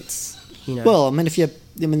tree that's Well, I mean,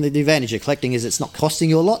 the advantage of collecting is it's not costing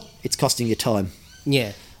you a lot; it's costing you time.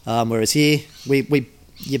 yeah, Whereas here,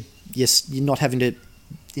 you're not having to,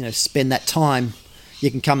 spend that time. You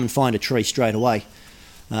can come and find a tree straight away,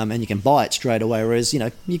 and you can buy it straight away. Whereas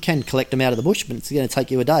you can collect them out of the bush, but it's going to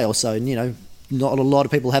take you a day or so. And not a lot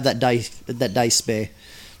of people have that day spare,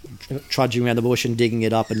 trudging around the bush and digging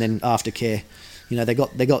it up, and then aftercare.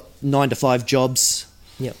 They got 9 to 5 jobs.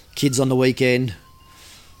 yep, Kids on the weekend.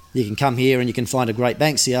 You can come here and you can find a great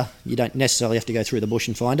Banksia. You don't necessarily have to go through the bush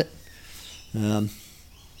and find it.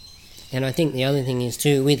 And I think the other thing is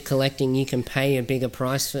too, with collecting, you can pay a bigger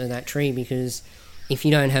price for that tree, because if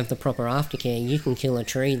you don't have the proper aftercare, you can kill a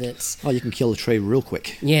tree that's You can kill a tree real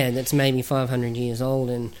quick. that's maybe 500 years old.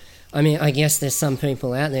 And I mean, I guess there's some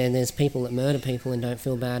people out there, there's people that murder people and don't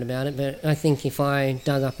feel bad about it, but I think if I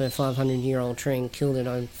dug up a 500-year-old tree and killed it,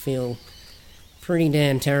 I'd feel pretty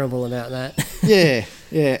damn terrible about that. Yeah,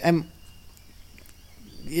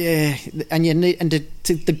 and you need, and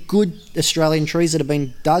the good Australian trees that have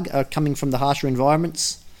been dug are coming from the harsher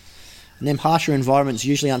environments, and them harsher environments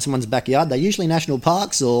usually aren't someone's backyard. They're usually national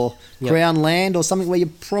parks or crown land or something where you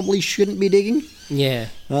probably shouldn't be digging Yeah,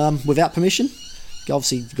 without permission.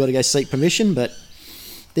 Obviously, you've got to go seek permission, but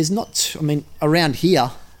there's not. I mean, around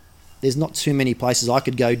here, there's not too many places I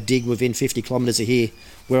could go dig within 50 kilometres of here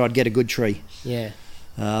where I'd get a good tree. yeah.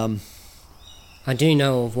 I do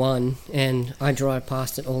know of one, and I drive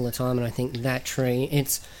past it all the time, and I think that tree,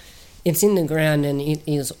 it's in the ground and it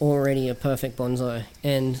is already a perfect bonsai.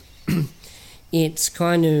 And it's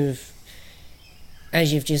kind of,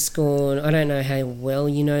 as you've just gone, I don't know how well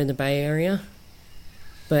you know the Bay Area,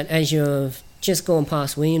 but as you've just gone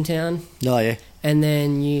past Williamtown, Oh, yeah. and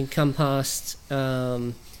then you come past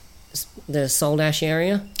the Soldash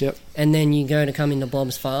area, Yep. and then you go to come into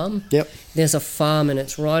Bob's farm. Yep. There's a farm and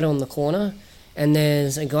it's right on the corner, and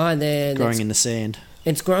there's a guy there Growing in the sand.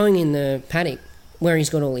 it's growing in the paddock, where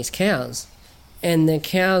he's got all his cows. And the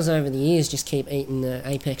cows over the years just keep eating the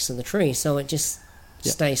apex of the tree, so it just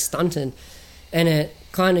stays stunted. And it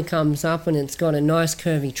kind of comes up and it's got a nice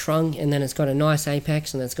curvy trunk, and then it's got a nice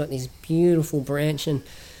apex, and it's got this beautiful branch. And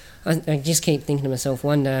I just keep thinking to myself,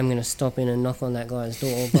 one day I'm going to stop in and knock on that guy's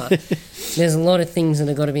door. But there's a lot of things that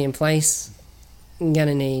have got to be in place. I'm going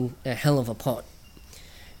to need a hell of a pot.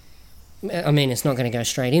 I mean, it's not going to go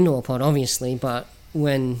straight into a pot, obviously, but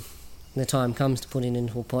when the time comes to put it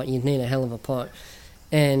into a pot, you'd need a hell of a pot.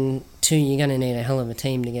 And two, you're going to need a hell of a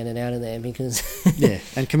team to get it out of there, because... yeah,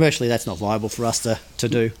 and commercially that's not viable for us to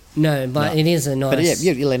do. No, but it is a nice... But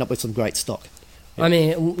yeah, you'll end up with some great stock. Yeah. I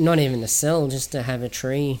mean, not even to sell, just to have a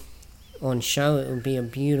tree on show, it would be a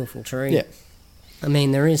beautiful tree. Yeah. I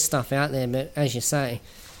mean, there is stuff out there, but as you say,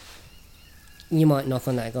 you might knock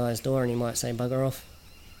on that guy's door and he might say, bugger off.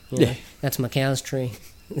 You know, that's my cow's tree.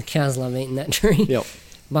 The cows love eating that tree. Yep.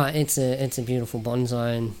 But it's a beautiful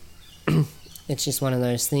bonsai, and it's just one of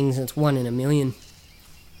those things. It's one in a million.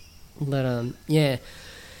 But yeah,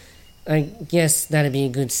 I guess that'd be a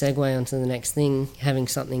good segue onto the next thing. Having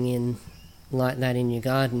something in like that in your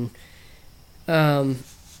garden. Have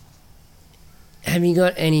you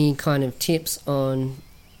got any kind of tips on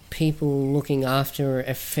people looking after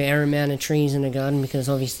a fair amount of trees in a garden? Because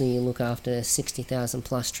obviously you look after 60,000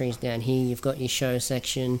 plus trees down here. You've got your show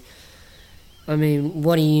section. I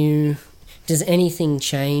mean, does anything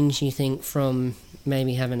change, you think, from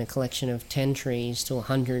maybe having a collection of 10 trees to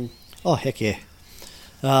 100? Oh, heck yeah.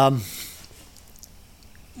 Well,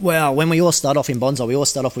 when we all start off in bonsai, we all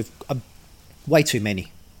start off with way too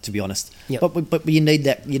many, to be honest. Yep. But you need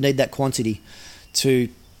that quantity to,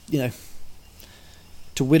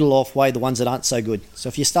 to whittle off away the ones that aren't so good. So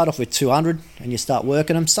if you start off with 200 and you start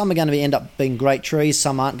working them, some are going to end up being great trees,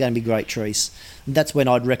 some aren't going to be great trees. And that's when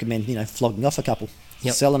I'd recommend, flogging off a couple,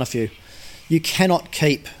 selling a few. You cannot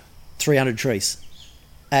keep 300 trees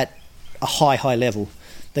at a high level.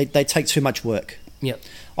 They take too much work. Yep.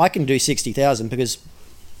 I can do 60,000 because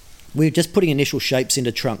we're just putting initial shapes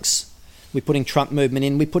into trunks. We're putting trunk movement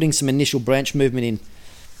in, we're putting some initial branch movement in,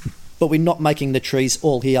 but we're not making the trees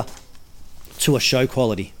all here to a show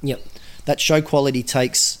quality. Yep. That show quality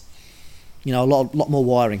takes, a lot more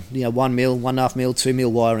wiring. 1 mil, 1.5 mil, 2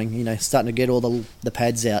 mil wiring. Starting to get all the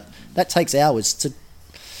pads out. That takes hours to.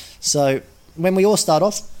 So when we all start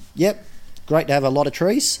off, great to have a lot of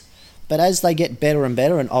trees, but as they get better and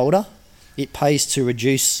better and older, it pays to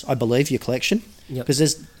reduce, I believe, your collection.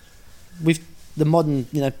 Because with the modern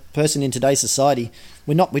person in today's society,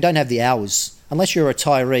 we don't have the hours. Unless you're a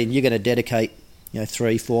retiree and you're going to dedicate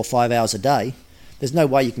 3, 4, 5 hours a day, there's no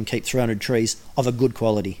way you can keep 300 trees of a good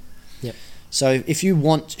quality. Yep. So if you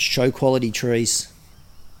want show quality trees,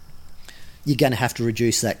 you're going to have to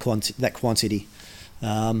reduce that quantity.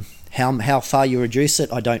 How far you reduce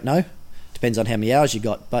it, I don't know. Depends on how many hours you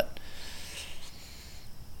got. But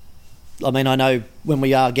I mean, I know when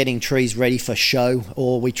we are getting trees ready for show,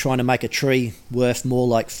 or we're trying to make a tree worth more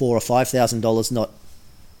like $4,000 or $5,000, not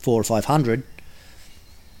 $400 or $500.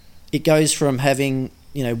 It goes from having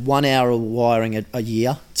 1 hour of wiring a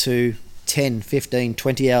year to 10, 15,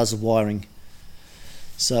 20 hours of wiring.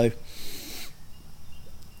 So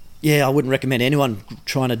I wouldn't recommend anyone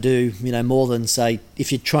trying to do more than, say,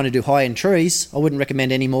 if you're trying to do high end trees, I wouldn't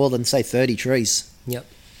recommend any more than, say, 30 trees. Yep.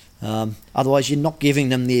 Otherwise you're not giving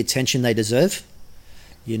them the attention they deserve.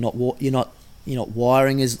 You're not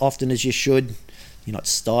wiring as often as you should. You're not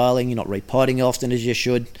styling, you're not repotting often as you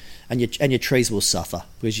should, and your trees will suffer,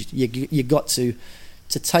 because you got to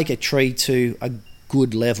take a tree to a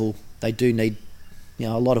good level. They do need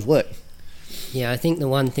a lot of work. Yeah, I think the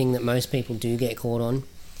one thing that most people do get caught on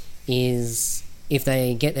is if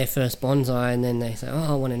they get their first bonsai and then they say,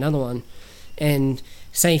 I want another one. And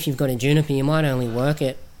say if you've got a juniper, you might only work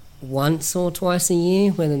it once or twice a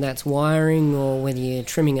year, whether that's wiring or whether you're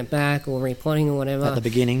trimming it back or repotting or whatever. At the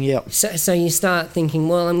beginning, yeah. So you start thinking,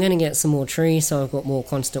 well, I'm going to get some more trees so I've got more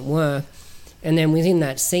constant work. And then within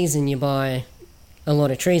that season you buy a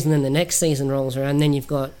lot of trees, and then the next season rolls around and then you've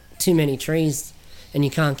got too many trees and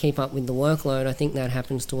you can't keep up with the workload. I think that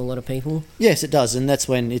happens to a lot of people. Yes, it does, and that's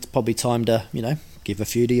when it's probably time to, give a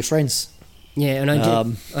few to your friends. Yeah,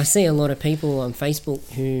 and I see a lot of people on Facebook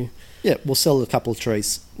who... Yeah, we'll sell a couple of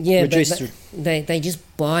trees. Yeah, they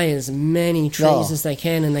just buy as many trees as they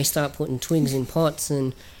can, and they start putting twigs in pots,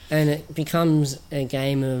 and it becomes a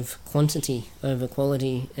game of quantity over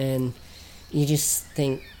quality, and you just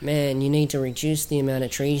think, man, you need to reduce the amount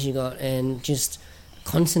of trees you got and just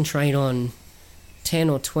concentrate on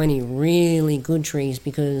 10 or 20 really good trees,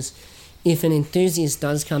 because if an enthusiast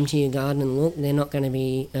does come to your garden and look, they're not going to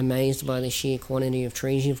be amazed by the sheer quantity of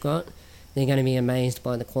trees you've got. they're going to be amazed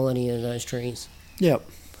by the quality of those trees. Yep.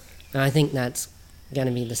 And I think that's going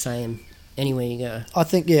to be the same anywhere you go. I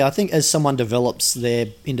think as someone develops through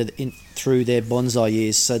their bonsai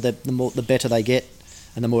years, so that the better they get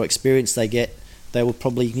and the more experience they get, they will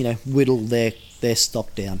probably whittle their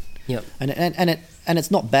stock down. Yep. And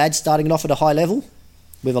it's not bad starting it off at a high level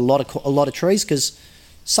with a lot of trees, because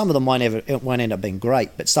some of them won't end up being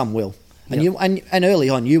great, but some will. And Yep. and early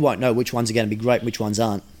on you won't know which ones are going to be great and which ones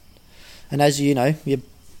aren't. And as you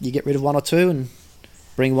get rid of one or two and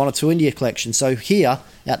bring one or two into your collection. So here,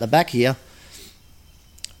 out the back here,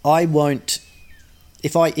 I won't.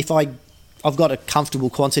 If I've got a comfortable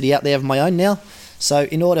quantity out there of my own now. So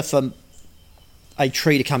in order for a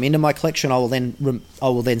tree to come into my collection, I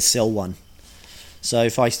will then sell one. So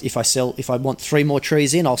if I want 3 more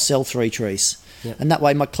trees in, I'll sell 3 trees. Yep. And that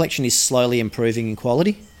way my collection is slowly improving in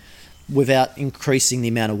quality without increasing the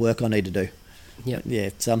amount of work I need to do. Yep. Yeah,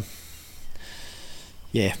 it's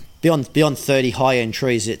beyond 30 high-end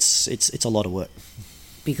trees, it's a lot of work.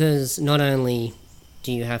 Because not only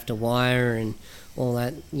do you have to wire and all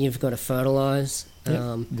that, you've got to fertilise. Yep.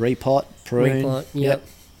 Repot, prune. Repot, yep.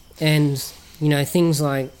 And, things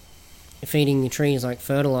like feeding your trees like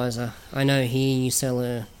fertiliser. I know here you sell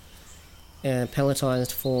a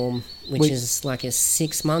pelletised form, which is like a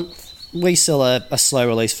 6-month. We sell a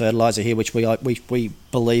slow-release fertiliser here, which we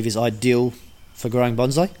believe is ideal for growing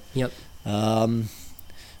bonsai. Yep.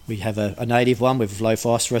 We have a native one with low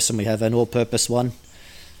phosphorus, and we have an all-purpose one.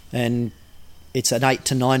 And it's an 8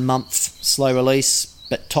 to 9 month slow release,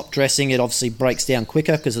 but top dressing, it obviously breaks down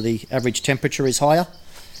quicker because of the average temperature is higher.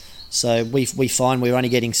 So we find we're only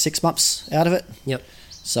getting 6 months out of it. Yep.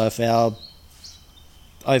 So if the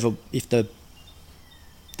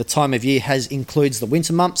time of year includes the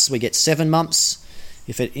winter months, we get 7 months.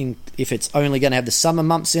 If it's only going to have the summer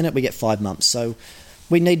months in it, we get 5 months. So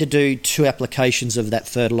we need to do 2 applications of that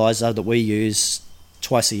fertiliser that we use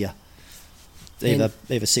twice a year,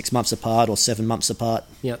 either 6 months apart or 7 months apart.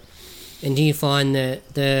 Yep. And do you find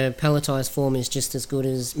that the pelletised form is just as good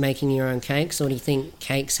as making your own cakes, or do you think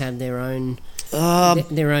cakes have their own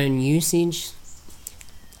usage?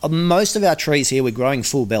 Most of our trees here, we're growing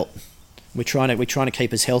full belt. We're trying to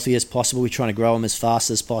keep as healthy as possible. We're trying to grow them as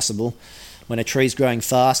fast as possible. When a tree's growing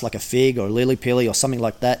fast, like a fig or a lily pilly or something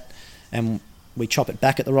like that, and we chop it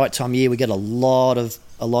back at the right time of year, we get a lot of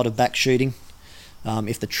back shooting.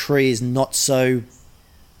 If the tree is not so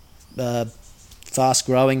fast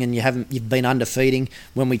growing and you've been underfeeding,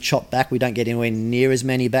 when we chop back, we don't get anywhere near as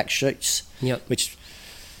many back shoots. Yep. Which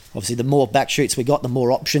obviously, the more back shoots we got, the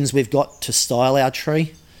more options we've got to style our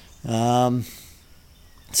tree. So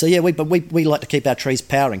yeah, we like to keep our trees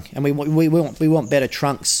powering, and we want better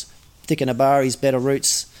trunks, thicker nabbaris, better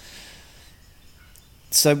roots.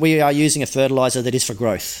 So we are using a fertiliser that is for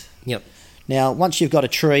growth. Yep. Now, once you've got a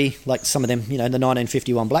tree, like some of them, the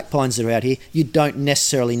 1951 black pines that are out here, you don't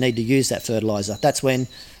necessarily need to use that fertiliser. That's when,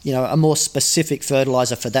 a more specific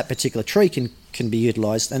fertiliser for that particular tree can be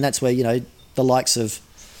utilised, and that's where, the likes of,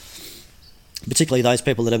 particularly those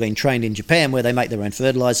people that have been trained in Japan where they make their own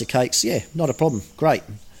fertiliser cakes, yeah, not a problem, great.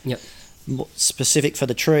 Yep. Specific for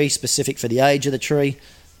the tree, specific for the age of the tree,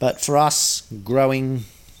 but for us, growing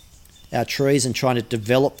our trees and trying to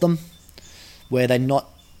develop them where they're not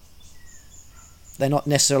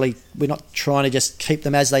necessarily, we're not trying to just keep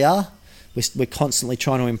them as they are. We're constantly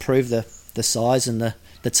trying to improve the size and the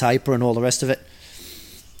taper and all the rest of it.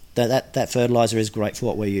 That fertiliser is great for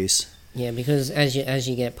what we use. Yeah, because as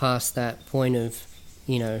you get past that point of,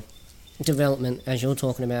 development, as you're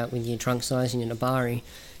talking about with your trunk size and your nabari,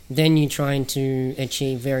 then you're trying to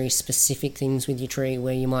achieve very specific things with your tree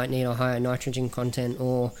where you might need a higher nitrogen content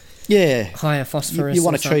or higher phosphorus. You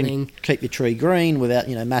want to keep your tree green without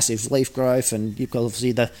massive leaf growth, and you've got obviously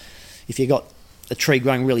if you've got a tree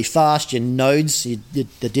growing really fast, your nodes,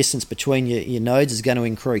 the distance between your nodes is going to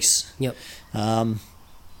increase. Yep.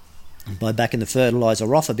 By backing the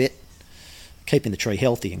fertiliser off a bit, keeping the tree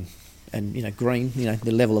healthy and green,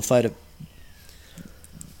 the level of photo.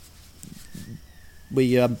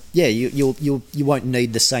 You won't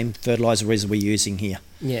need the same fertiliser as we're using here.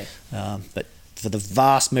 Yeah. But for the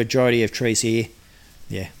vast majority of trees here,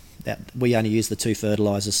 we only use the 2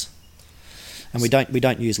 fertilisers, and we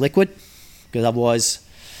don't use liquid, because otherwise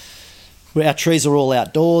our trees are all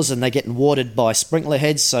outdoors and they're getting watered by sprinkler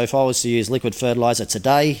heads. So if I was to use liquid fertiliser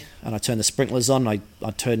today and I turn the sprinklers on, I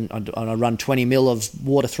run 20 mil of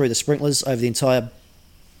water through the sprinklers over the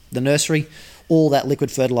nursery, all that liquid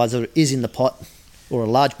fertiliser is in the pot, or a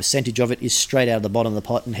large percentage of it is straight out of the bottom of the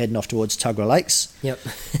pot and heading off towards Tuggerah Lakes. Yep.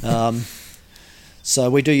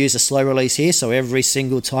 So we do use a slow release here, so every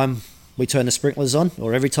single time we turn the sprinklers on,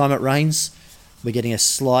 or every time it rains, we're getting a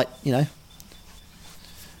slight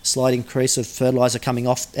increase of fertiliser coming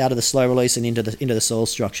off out of the slow release and into the soil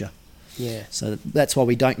structure. Yeah. So that's why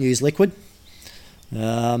we don't use liquid,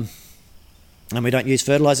 and we don't use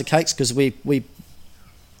fertiliser cakes because we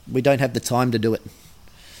don't have the time to do it.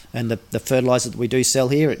 And the fertiliser that we do sell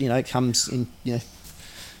here, it comes in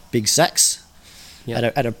big sacks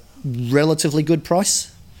at a relatively good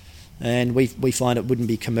price, and we find it wouldn't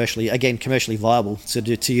be commercially viable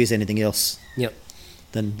to use anything else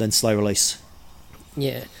than slow release.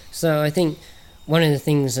 Yeah. So I think one of the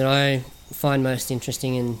things that I find most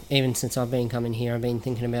interesting, and even since I've been coming here, I've been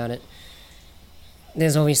thinking about it,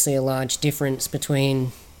 there's obviously a large difference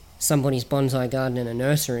between somebody's bonsai garden and a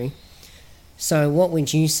nursery. So what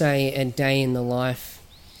would you say a day in the life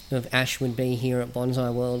of Ash would be here at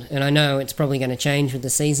Bonsai World? And I know it's probably going to change with the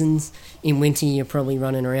seasons. In winter, you're probably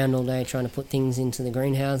running around all day trying to put things into the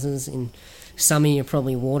greenhouses. In summer, you're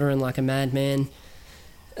probably watering like a madman.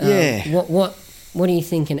 Yeah. What do you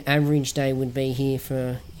think an average day would be here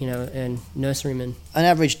for, a nurseryman? An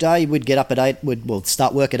average day, we'd get up at 8, we'd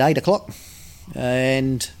start work at 8 o'clock,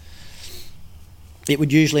 and it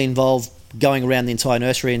would usually involve going around the entire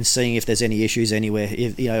nursery and seeing if there's any issues anywhere.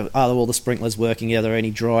 Are all the sprinklers working? Are there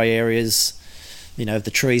any dry areas? If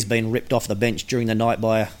the tree's been ripped off the bench during the night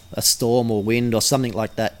by a storm or wind or something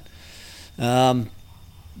like that.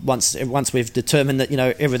 Once we've determined that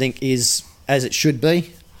everything is as it should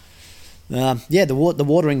be, the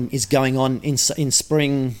watering is going on in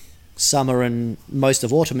spring, summer, and most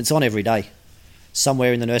of autumn. It's on every day.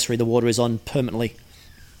 Somewhere in the nursery, the water is on permanently.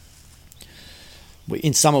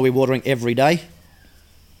 In summer, we're watering every day.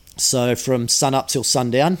 So from sun up till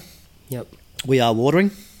sundown, we are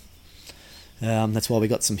watering. That's why we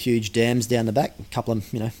got some huge dams down the back. A couple of,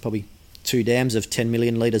 probably 2 dams of 10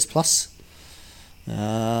 million litres plus.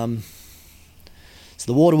 So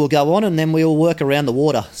the water will go on, and then we'll work around the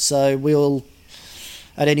water. So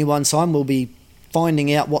at any one time, we'll be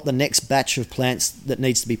finding out what the next batch of plants that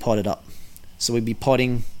needs to be potted up. So we'll be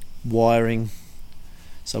potting, wiring.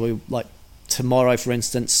 So tomorrow, for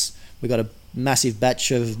instance, we've got a massive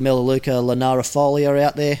batch of Melaleuca lanarifolia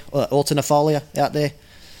out there, or alternifolia out there.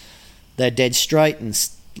 They're dead straight and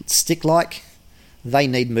stick-like. They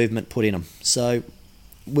need movement put in them. So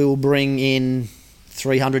we'll bring in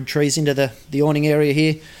 300 trees into the awning area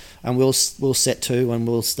here, and we'll set to and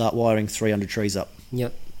we'll start wiring 300 trees up.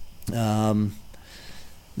 Yep.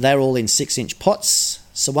 They're all in 6-inch pots.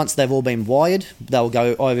 So once they've all been wired, they'll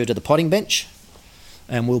go over to the potting bench,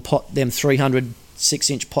 and we'll pot them 300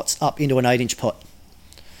 6-inch pots up into an 8-inch pot.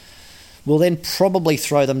 We'll then probably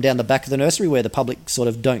throw them down the back of the nursery where the public sort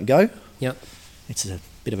of don't go. Yep. It's a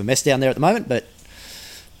bit of a mess down there at the moment, but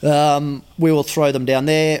we will throw them down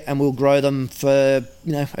there, and we'll grow them for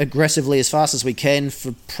aggressively as fast as we can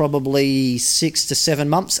for probably 6 to 7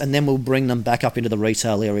 months, and then we'll bring them back up into the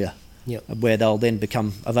retail area, where they'll then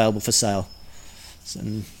become available for sale.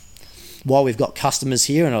 And while we've got customers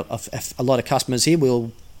here, and a lot of customers here,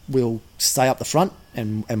 we'll stay up the front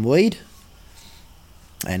and weed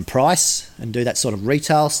and price and do that sort of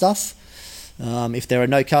retail stuff. If there are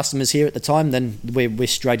no customers here at the time, then we're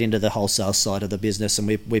straight into the wholesale side of the business, and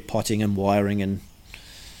we're potting and wiring and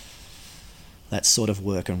that sort of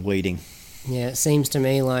work and weeding. Yeah, it seems to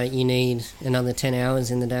me like you need another 10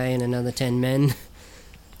 hours in the day and another 10 men.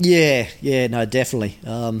 Yeah, no, definitely.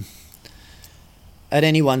 At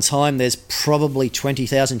any one time, there's probably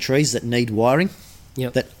 20,000 trees that need wiring.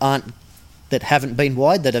 Yep. that haven't been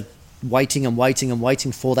wired, that are waiting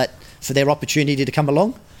for their opportunity to come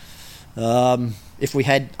along. If we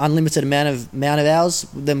had unlimited amount of hours,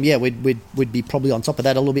 then we'd be probably on top of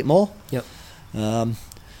that a little bit more. Yep.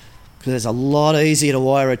 Because it's a lot easier to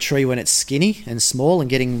wire a tree when it's skinny and small and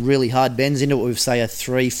getting really hard bends into it with, say, a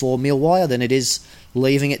 3-4 mil wire than it is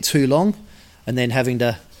leaving it too long and then having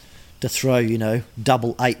to throw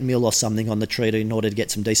double 8 mil or something on the tree in order to get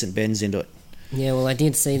some decent bends into it. Yeah, well, I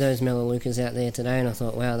did see those Melaleucas out there today, and I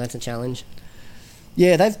thought, wow, that's a challenge.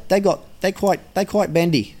 Yeah, they're quite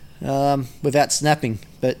bendy without snapping.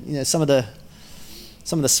 But some of the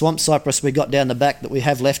swamp cypress we got down the back that we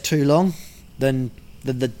have left too long, then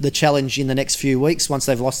the challenge in the next few weeks, once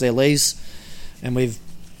they've lost their leaves, and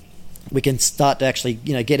we can start to actually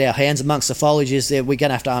get our hands amongst the foliage, is we're going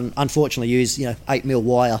to have to unfortunately use 8 mil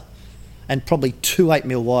wire, and probably 2 8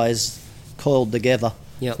 mil wires coiled together,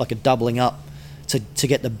 like a doubling up, to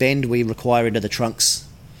get the bend we require into the trunks.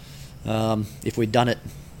 If we'd done it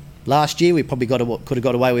last year, we probably could have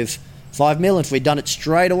got away with 5 mil, and if we'd done it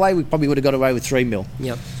straight away, we probably would have got away with 3 mil.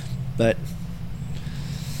 Yep. But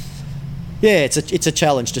Yeah, it's a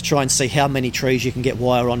challenge to try and see how many trees you can get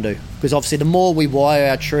wire onto, because obviously the more we wire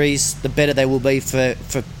our trees, the better they will be for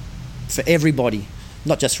everybody,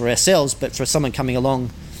 not just for ourselves, but for someone coming along.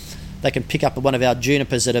 They can pick up one of our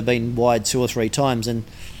junipers that have been wired 2 or 3 times, and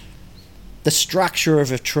the structure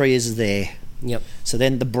of a tree is there. Yep. So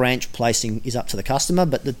then the branch placing is up to the customer,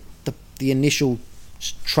 but the initial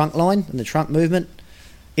trunk line and the trunk movement,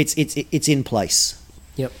 it's in place.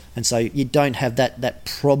 Yep. And so you don't have that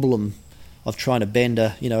problem of trying to bend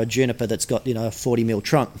a juniper that's got a 40 mil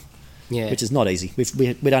trunk, which is not easy.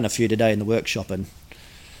 We've done a few today in the workshop, and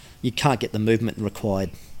you can't get the movement required.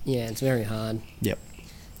 Yeah, it's very hard. Yep.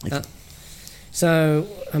 So,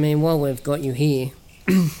 I mean, while we've got you here,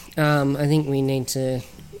 I think we need to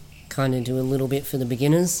kind of do a little bit for the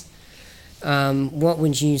beginners. What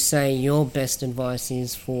would you say your best advice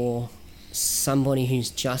is for somebody who's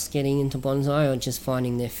just getting into bonsai or just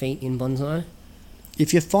finding their feet in bonsai?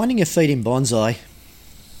 If you're finding your feet in bonsai,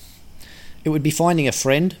 it would be finding a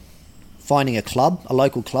friend, finding a club, a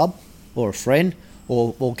local club, or a friend,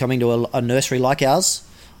 or coming to a nursery like ours.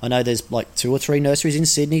 I know there's like 2 or 3 nurseries in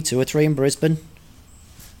Sydney, 2 or 3 in Brisbane,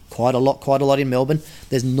 quite a lot in Melbourne.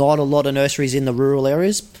 There's not a lot of nurseries in the rural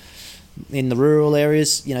areas. In the rural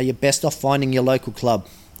areas, you're best off finding your local club.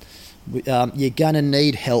 You're going to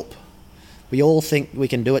need help. We all think we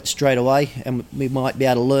can do it straight away, and we might be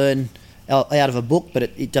able to learn out of a book, but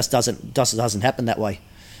it just doesn't happen that way.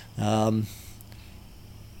 And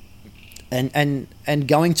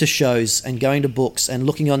going to shows and going to books and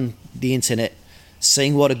looking on the internet,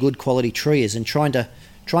 seeing what a good quality tree is, and trying to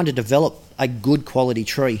develop a good quality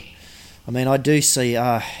tree. I mean, I do see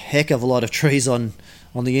a heck of a lot of trees on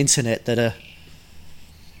the internet that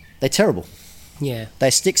they're terrible. Yeah.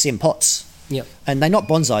 They're sticks in pots. Yep. And they're not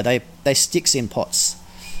bonsai, they're sticks in pots.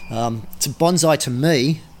 To bonsai, to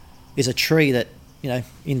me, is a tree that,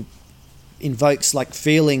 invokes like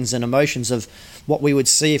feelings and emotions of what we would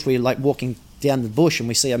see if we were like walking down the bush and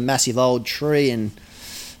we see a massive old tree, and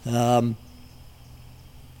the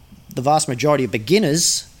vast majority of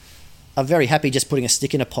beginners are very happy just putting a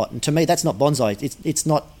stick in a pot. And to me, that's not bonsai. It's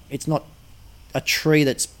not a tree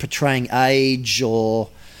that's portraying age or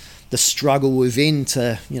the struggle within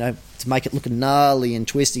to make it look gnarly and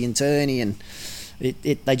twisty and turny, and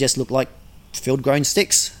they just look like field-grown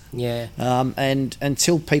sticks. Yeah. And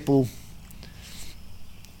until people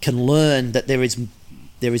can learn that there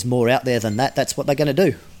is more out there than that, that's what they're going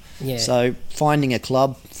to do. Yeah. So finding a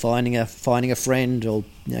club, finding a friend, or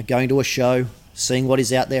going to a show, seeing what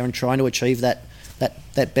is out there and trying to achieve that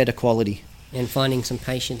better quality. And finding some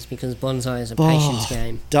patience, because bonsai is a patience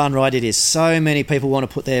game. Darn right it is. So many people want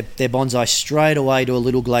to put their bonsai straight away to a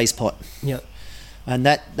little glaze pot. Yep. And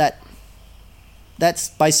that's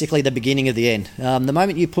basically the beginning of the end. The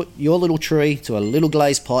moment you put your little tree to a little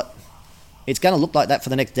glaze pot, it's going to look like that for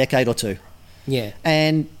the next decade or two. Yeah.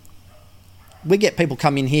 And we get people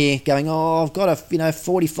come in here going, "Oh, I've got a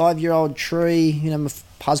 45-year-old tree. My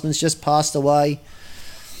husband's just passed away.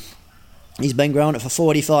 He's been growing it for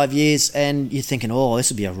 45 years," and you're thinking, "Oh, this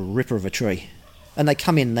would be a ripper of a tree." And they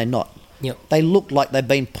come in and they're not. Yep. They look like they've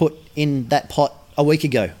been put in that pot a week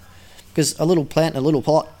ago, because a little plant in a little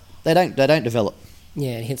pot, they don't develop.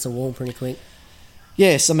 Yeah, it hits a wall pretty quick.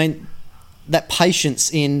 Yes, I mean, that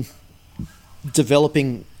patience in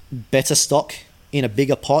developing better stock in a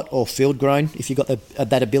bigger pot or field grown, if you've got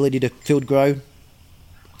that ability to field grow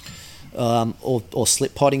or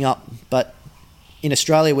slip potting up. But in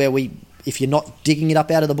Australia, where if you're not digging it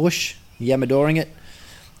up out of the bush, yamadoring it,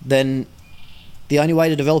 then the only way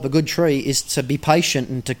to develop a good tree is to be patient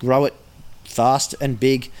and to grow it fast and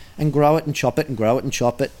big, and grow it and chop it and grow it and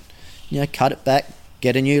chop it. Cut it back,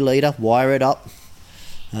 get a new leader, wire it up,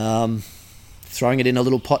 throwing it in a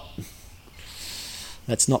little pot.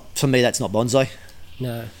 For me, that's not bonsai.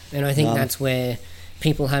 No, and I think that's where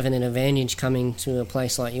people have an advantage coming to a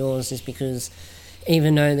place like yours, is because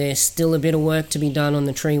even though there's still a bit of work to be done on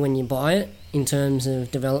the tree when you buy it, in terms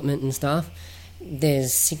of development and stuff,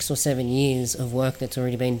 there's 6 or 7 years of work that's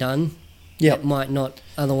already been done. Yep. That might not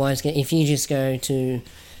otherwise get. If you just go to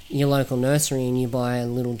your local nursery and you buy a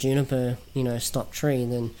little juniper, stock tree,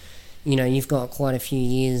 then you've got quite a few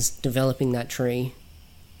years developing that tree.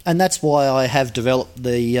 And that's why I have developed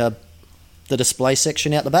the display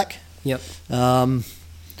section out the back. Yep. I'm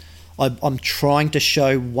trying to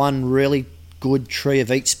show one really good tree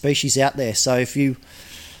of each species out there. So if you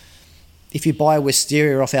buy a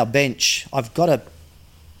wisteria off our bench, I've got a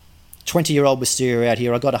 20-year-old wisteria out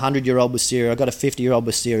here, I've got a 100-year-old wisteria, I've got a 50-year-old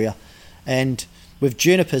wisteria. And with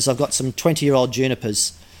junipers, I've got some 20-year-old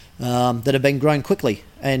junipers that have been grown quickly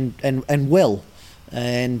and well.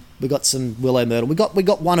 and we got some willow myrtle. We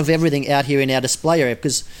got one of everything out here in our display area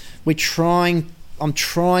because I'm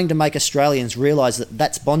trying to make Australians realise that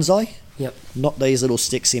that's bonsai, Yep. not these little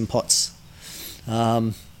sticks in pots.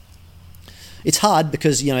 It's hard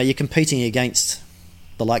because you're competing against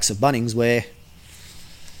the likes of Bunnings, where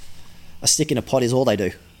a stick in a pot is all they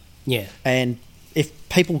do. Yeah. And if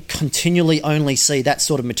people continually only see that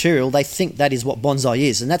sort of material, they think that is what bonsai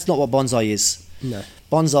is, and that's not what bonsai is. No.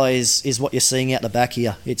 Bonsai is what you're seeing out the back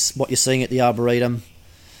here. It's what you're seeing at the Arboretum.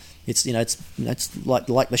 It's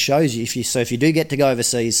like the shows. If you do get to go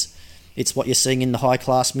overseas, it's what you're seeing in the high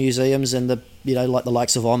class museums and like the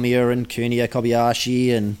likes of Omiya and Kunio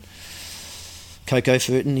Kobayashi and Koko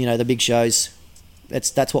Futon. The big shows.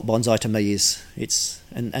 That's what bonsai to me is.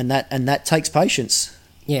 And that takes patience.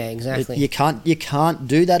 Yeah, exactly. You can't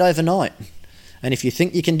do that overnight. And if you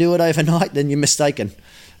think you can do it overnight, then you're mistaken.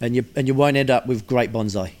 And you won't end up with great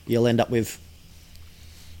bonsai. You'll end up with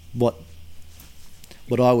what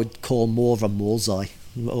I would call more of a Morzai.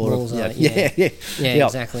 Yeah,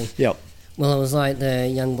 exactly. Yep. Well, it was like the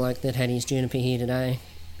young bloke that had his juniper here today.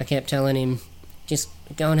 I kept telling him, just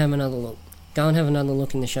go and have another look. Go and have another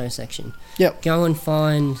look in the show section. Yep. Go and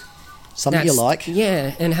find something you like.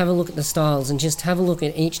 Yeah, and have a look at the styles and just have a look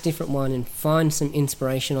at each different one and find some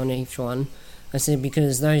inspiration on each one. I said,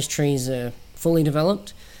 because those trees are fully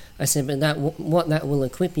developed. I said, but what that will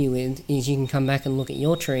equip you with is you can come back and look at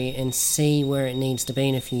your tree and see where it needs to be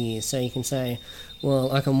in a few years. So you can say,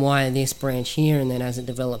 well, I can wire this branch here, and then as it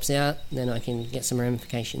develops out, then I can get some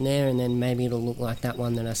ramification there, and then maybe it'll look like that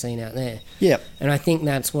one that I've seen out there. Yeah. And I think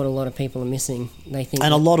that's what a lot of people are missing. They think,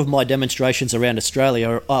 and a lot of my demonstrations around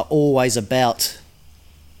Australia are always about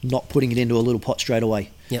not putting it into a little pot straight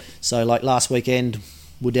away. Yep. So like last weekend,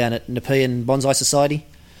 we're down at Nepean Bonsai Society,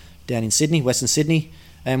 down in Sydney, Western Sydney,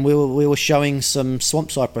 and we were showing some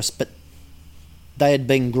swamp cypress, but they had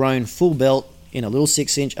been grown full belt in a little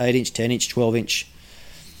 6-inch, 8-inch, 10-inch, 12-inch,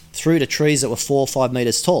 through to trees that were 4 or 5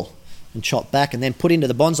 metres tall, and chopped back and then put into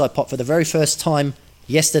the bonsai pot for the very first time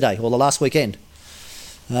yesterday or the last weekend.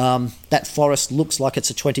 That forest looks like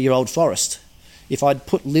it's a 20-year-old forest. If I'd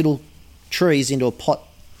put little trees into a pot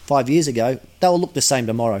 5 years ago, they'll look the same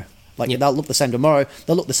tomorrow. They'll look the same tomorrow.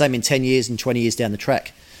 They'll look the same in 10 years and 20 years down the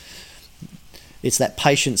track. It's that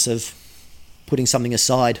patience of putting something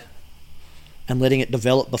aside and letting it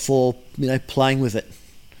develop before playing with it.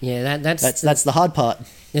 Yeah, that's the hard part.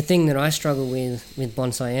 The thing that I struggle with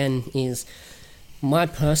Bonsai N is my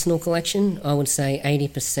personal collection. I would say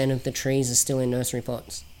 80% of the trees are still in nursery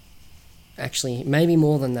pots. Actually, maybe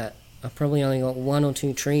more than that. I've probably only got 1 or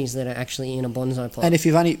 2 trees that are actually in a bonsai pot. And if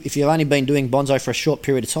you've only been doing bonsai for a short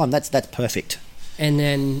period of time, that's perfect. And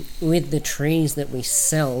then with the trees that we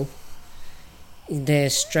sell, they're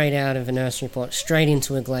straight out of a nursery pot, straight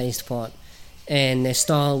into a glazed pot, and they're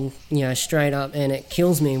styled, straight up. And it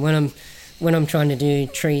kills me when I'm trying to do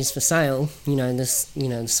trees for sale.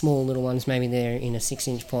 The small little ones, maybe they're in a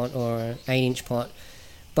 6-inch pot or an 8-inch pot,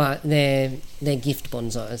 but they're gift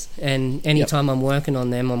bonsais. And anytime I'm working on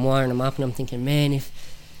them, I'm wiring them up, and I'm thinking, man, if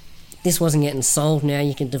this wasn't getting sold now,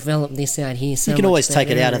 you can develop this out here. So you can much always take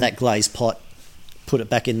it better. out of that glazed pot, put it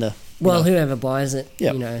back in the. Well, whoever buys it,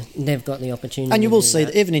 Yep. They've got the opportunity. And you to will do see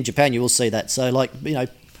that. even in Japan, you will see that. So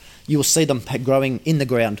you will see them growing in the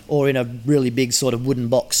ground or in a really big sort of wooden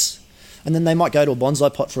box, and then they might go to a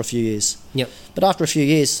bonsai pot for a few years. Yep. But after a few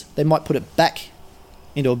years, they might put it back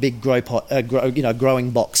into a big growing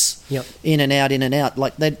box. Yep. In and out.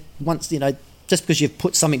 Like they once just because you've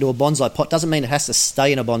put something to a bonsai pot doesn't mean it has to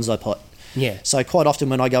stay in a bonsai pot. Yeah. So quite often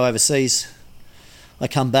when I go overseas, I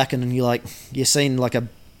come back and you're seeing like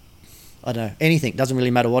I don't know, anything, doesn't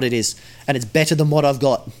really matter what it is, and it's better than what I've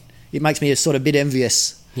got. It makes me a sort of bit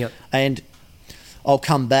envious. Yep. And I'll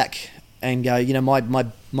come back and go, my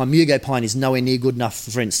Mugo pine is nowhere near good enough,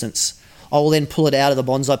 for instance. I will then pull it out of the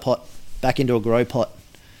bonsai pot back into a grow pot,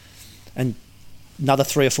 and another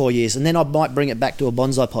 3 or 4 years, and then I might bring it back to a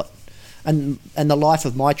bonsai pot. And the life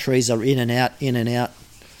of my trees are in and out.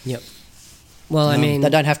 Yep. Well, I mean, they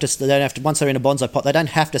don't have to. Once they're in a bonsai pot, they don't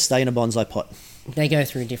have to stay in a bonsai pot. They go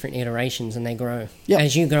through different iterations and they grow. Yep.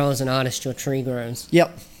 As you grow as an artist, your tree grows.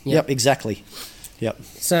 Yep, exactly. Yep.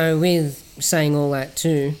 So with saying all that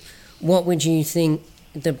too, what would you think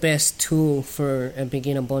the best tool for a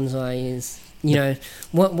beginner bonsai is?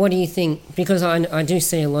 What do you think? Because I do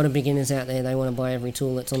see a lot of beginners out there, they want to buy every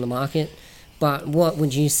tool that's on the market, but what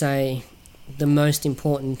would you say the most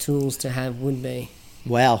important tools to have would be?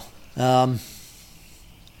 Wow. The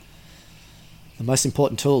most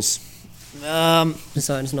important tools.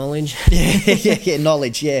 Besides knowledge? yeah,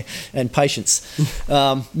 knowledge, and patience.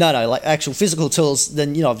 No, like actual physical tools,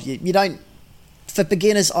 then, you don't For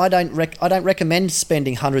beginners, I don't recommend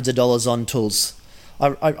spending hundreds of dollars on tools.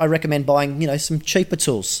 I recommend buying, some cheaper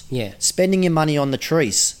tools. Yeah. Spending your money on the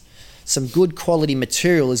trees. Some good quality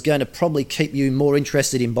material is going to probably keep you more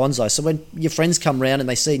interested in bonsai. So when your friends come round and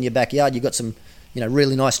they see in your backyard you've got some,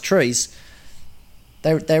 really nice trees,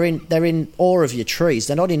 they're in awe of your trees.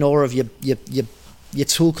 They're not in awe of your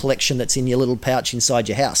tool collection that's in your little pouch inside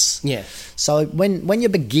your house. Yeah. So when you're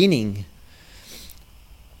beginning,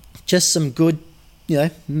 just some good,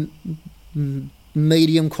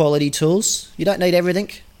 medium quality tools. You don't need everything.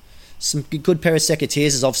 Some good pair of secateurs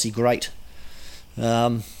is obviously great.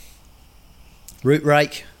 Root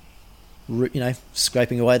rake,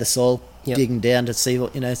 scraping away the soil, Yep. digging down to see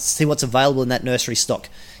what's available in that nursery stock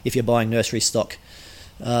if you're buying nursery stock.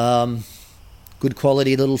 Good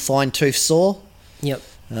quality little fine tooth saw. Yep.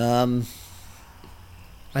 Um,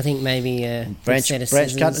 I think maybe a branch set of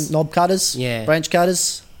scissors. knob cutters. Yeah. Branch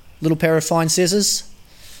cutters. Little pair of fine scissors.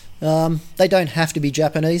 They don't have to be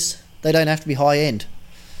Japanese. They don't have to be high end.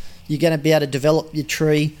 You're going to be able to develop your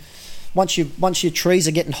tree. Once your trees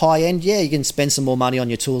are getting high end, you can spend some more money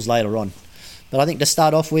on your tools later on. But I think to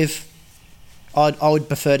start off with, I would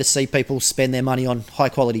prefer to see people spend their money on high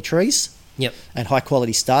quality trees. Yep. And high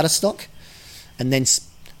quality starter stock, and then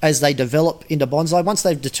as they develop into bonsai, once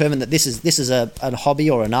they've determined that this is a hobby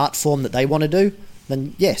or an art form that they want to do,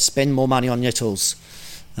 then spend more money on your tools.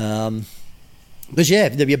 Because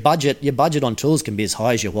your budget on tools can be as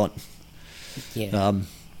high as you want. Yeah.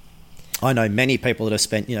 I know many people that have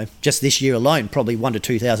spent, just this year alone, probably $1,000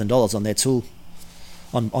 to $2,000 on their tool,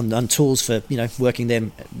 on tools for working their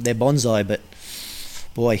bonsai. But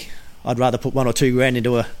boy, I'd rather put $1,000 or $2,000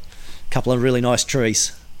 into a couple of really nice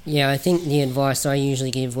trees. Yeah, I think the advice I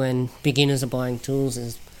usually give when beginners are buying tools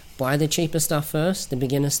is buy the cheaper stuff first, the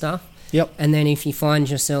beginner stuff. Yep. And then if you find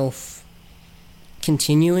yourself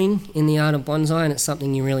continuing in the art of bonsai and it's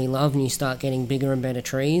something you really love and you start getting bigger and better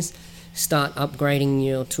trees, start upgrading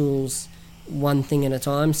your tools one thing at a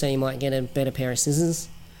time. So you might get a better pair of scissors.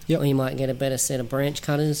 Yep. Or you might get a better set of branch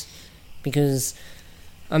cutters. Because,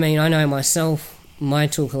 I know myself, my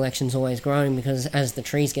tool collection's always growing because as the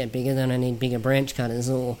trees get bigger, then I need bigger branch cutters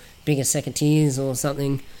or bigger secateurs or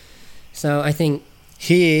something. So I think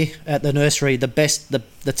here at the nursery,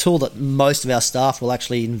 the tool that most of our staff will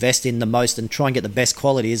actually invest in the most and try and get the best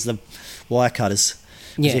quality is the wire cutters.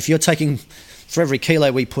 Yeah. If you're taking, for every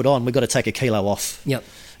kilo we put on, we've got to take a kilo off. Yep.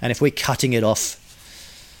 And if we're cutting it off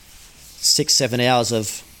 6-7 hours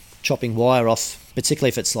of chopping wire off, particularly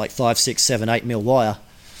if it's like 5, 6, 7, 8 mil wire,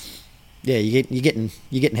 you're getting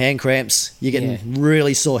hand cramps. You're getting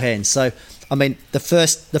really sore hands. So, the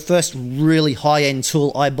first really high end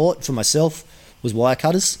tool I bought for myself was wire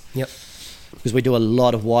cutters. Yep. Because we do a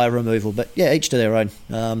lot of wire removal. But each to their own.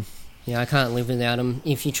 I can't live without them.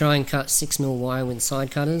 If you try and cut 6mm wire with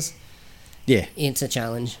side cutters, it's a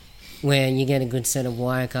challenge. Where you get a good set of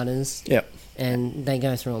wire cutters. Yep. And they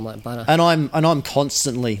go through them like butter. And I'm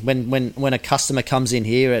constantly when a customer comes in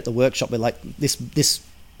here at the workshop, we're like this.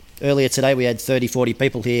 Earlier today, we had 30, 40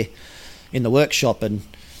 people here in the workshop, and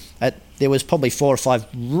there was probably 4 or 5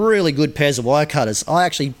 really good pairs of wire cutters. I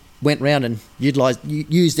actually went round and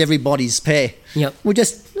used everybody's pair. Yep. We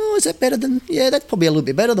just, is that better than? Yeah, that's probably a little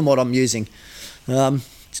bit better than what I'm using. And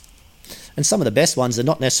some of the best ones are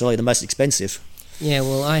not necessarily the most expensive. Yeah,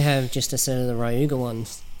 well, I have just a set of the Ryuga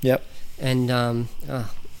ones. Yep. And,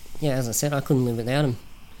 as I said, I couldn't live without them.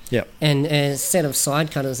 Yep. And a set of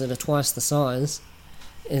side cutters that are twice the size,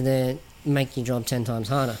 they make your job 10 times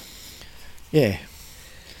harder. Yeah.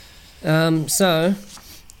 So,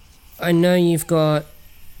 I know you've got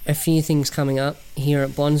a few things coming up here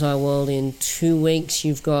at Bonsai World in 2 weeks.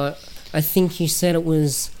 You've got, I think you said it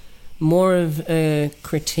was more of a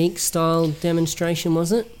critique style demonstration,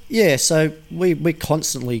 was it? Yeah, so we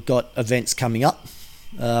constantly got events coming up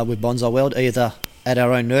with Bonsai World, either at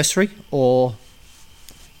our own nursery or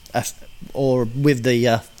with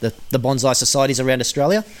the bonsai societies around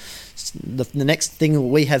Australia. The next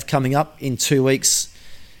thing we have coming up in 2 weeks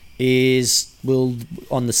is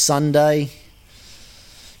on the Sunday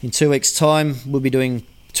in 2 weeks' time we'll be doing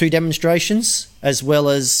 2 demonstrations as well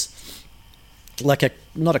as like a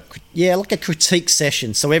critique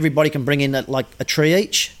session, so everybody can bring in a tree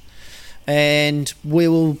each, and we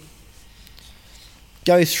will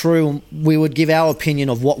go through. We would give our opinion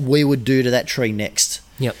of what we would do to that tree next.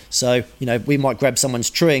 Yep. So, we might grab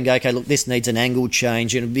someone's tree and go, okay, look, this needs an angle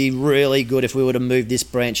change. It would be really good if we were to move this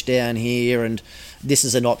branch down here, and this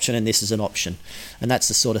is an option and this is an option. And that's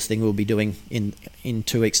the sort of thing we'll be doing in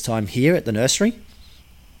 2 weeks' time here at the nursery.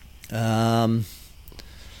 2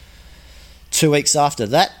 weeks after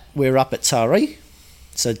that, we're up at Taree.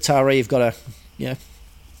 So Taree, you've got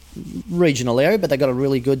regional area, but they've got a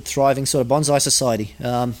really good, thriving sort of bonsai society.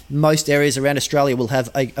 Most areas around Australia will have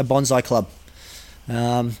a bonsai club.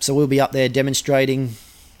 So we'll be up there demonstrating,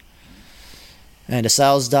 and a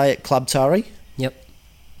sales day at Club Tari. Yep.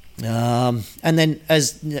 And then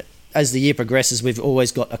as the year progresses, we've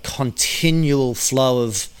always got a continual flow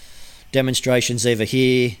of demonstrations either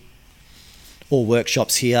here or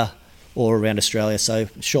workshops here or around Australia. So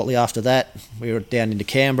shortly after that, we were down into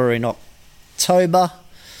Canberra in October,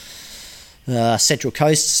 Central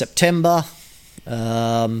Coast September,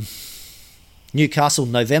 Newcastle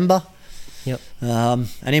November. Yep.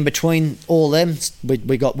 And in between all them,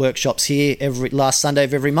 we got workshops here every last Sunday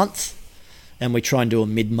of every month, and we try and do a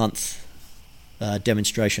mid-month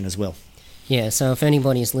demonstration as well. Yeah, so if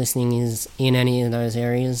anybody's listening is in any of those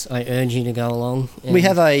areas, I urge you to go along. We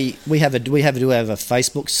have a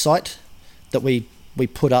Facebook site that we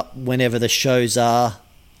put up whenever the shows are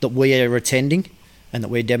that we are attending and that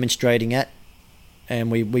we're demonstrating at,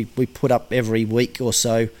 and we put up every week or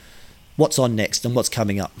so what's on next and what's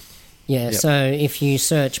coming up. Yeah, yep. So if you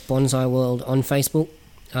search Bonsai World on Facebook,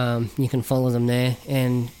 you can follow them there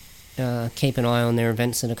and keep an eye on their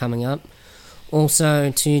events that are coming up.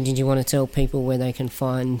 Also, too, did you want to tell people where they can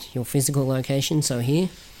find your physical location, so here?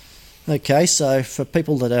 Okay, so for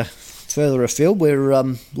people that are further afield,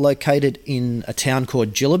 we're located in a town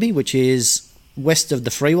called Jillaby, which is west of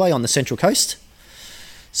the freeway on the Central Coast.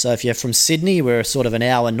 So if you're from Sydney, we're sort of an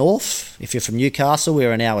hour north. If you're from Newcastle,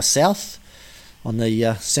 we're an hour south on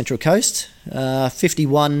the Central Coast.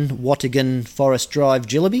 51 Wattigan Forest Drive,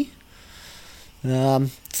 Jillaby.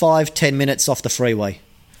 5-10 minutes off the freeway.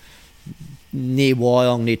 Near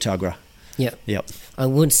Wyong, near Tuggerah. Yep. I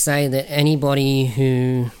would say that anybody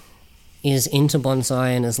who is into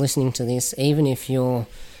bonsai and is listening to this, even if you're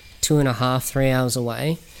 2.5-3 hours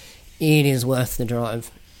away, it is worth the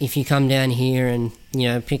drive. If you come down here and,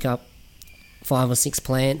 pick up 5 or 6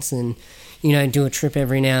 plants and, do a trip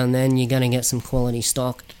every now and then, you're going to get some quality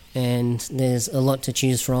stock, and there's a lot to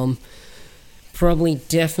choose from. Probably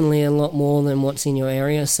definitely a lot more than what's in your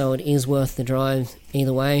area, so it is worth the drive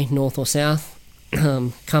either way, north or south.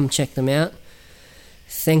 Come check them out.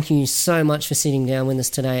 Thank you so much for sitting down with us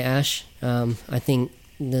today, Ash. I think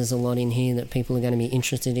there's a lot in here that people are going to be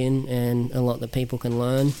interested in, and a lot that people can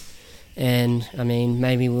learn. And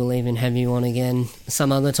maybe we'll even have you on again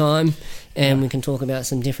some other time, and we can talk about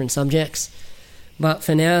some different subjects. But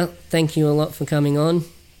for now, thank you a lot for coming on,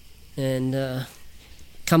 and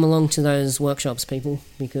come along to those workshops, people,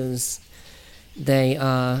 because they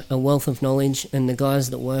are a wealth of knowledge, and the guys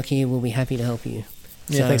that work here will be happy to help you.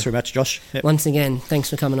 Yeah, thanks very much, Josh. Yep. Once again, thanks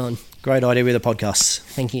for coming on. Great idea with the podcasts.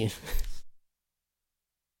 Thank you.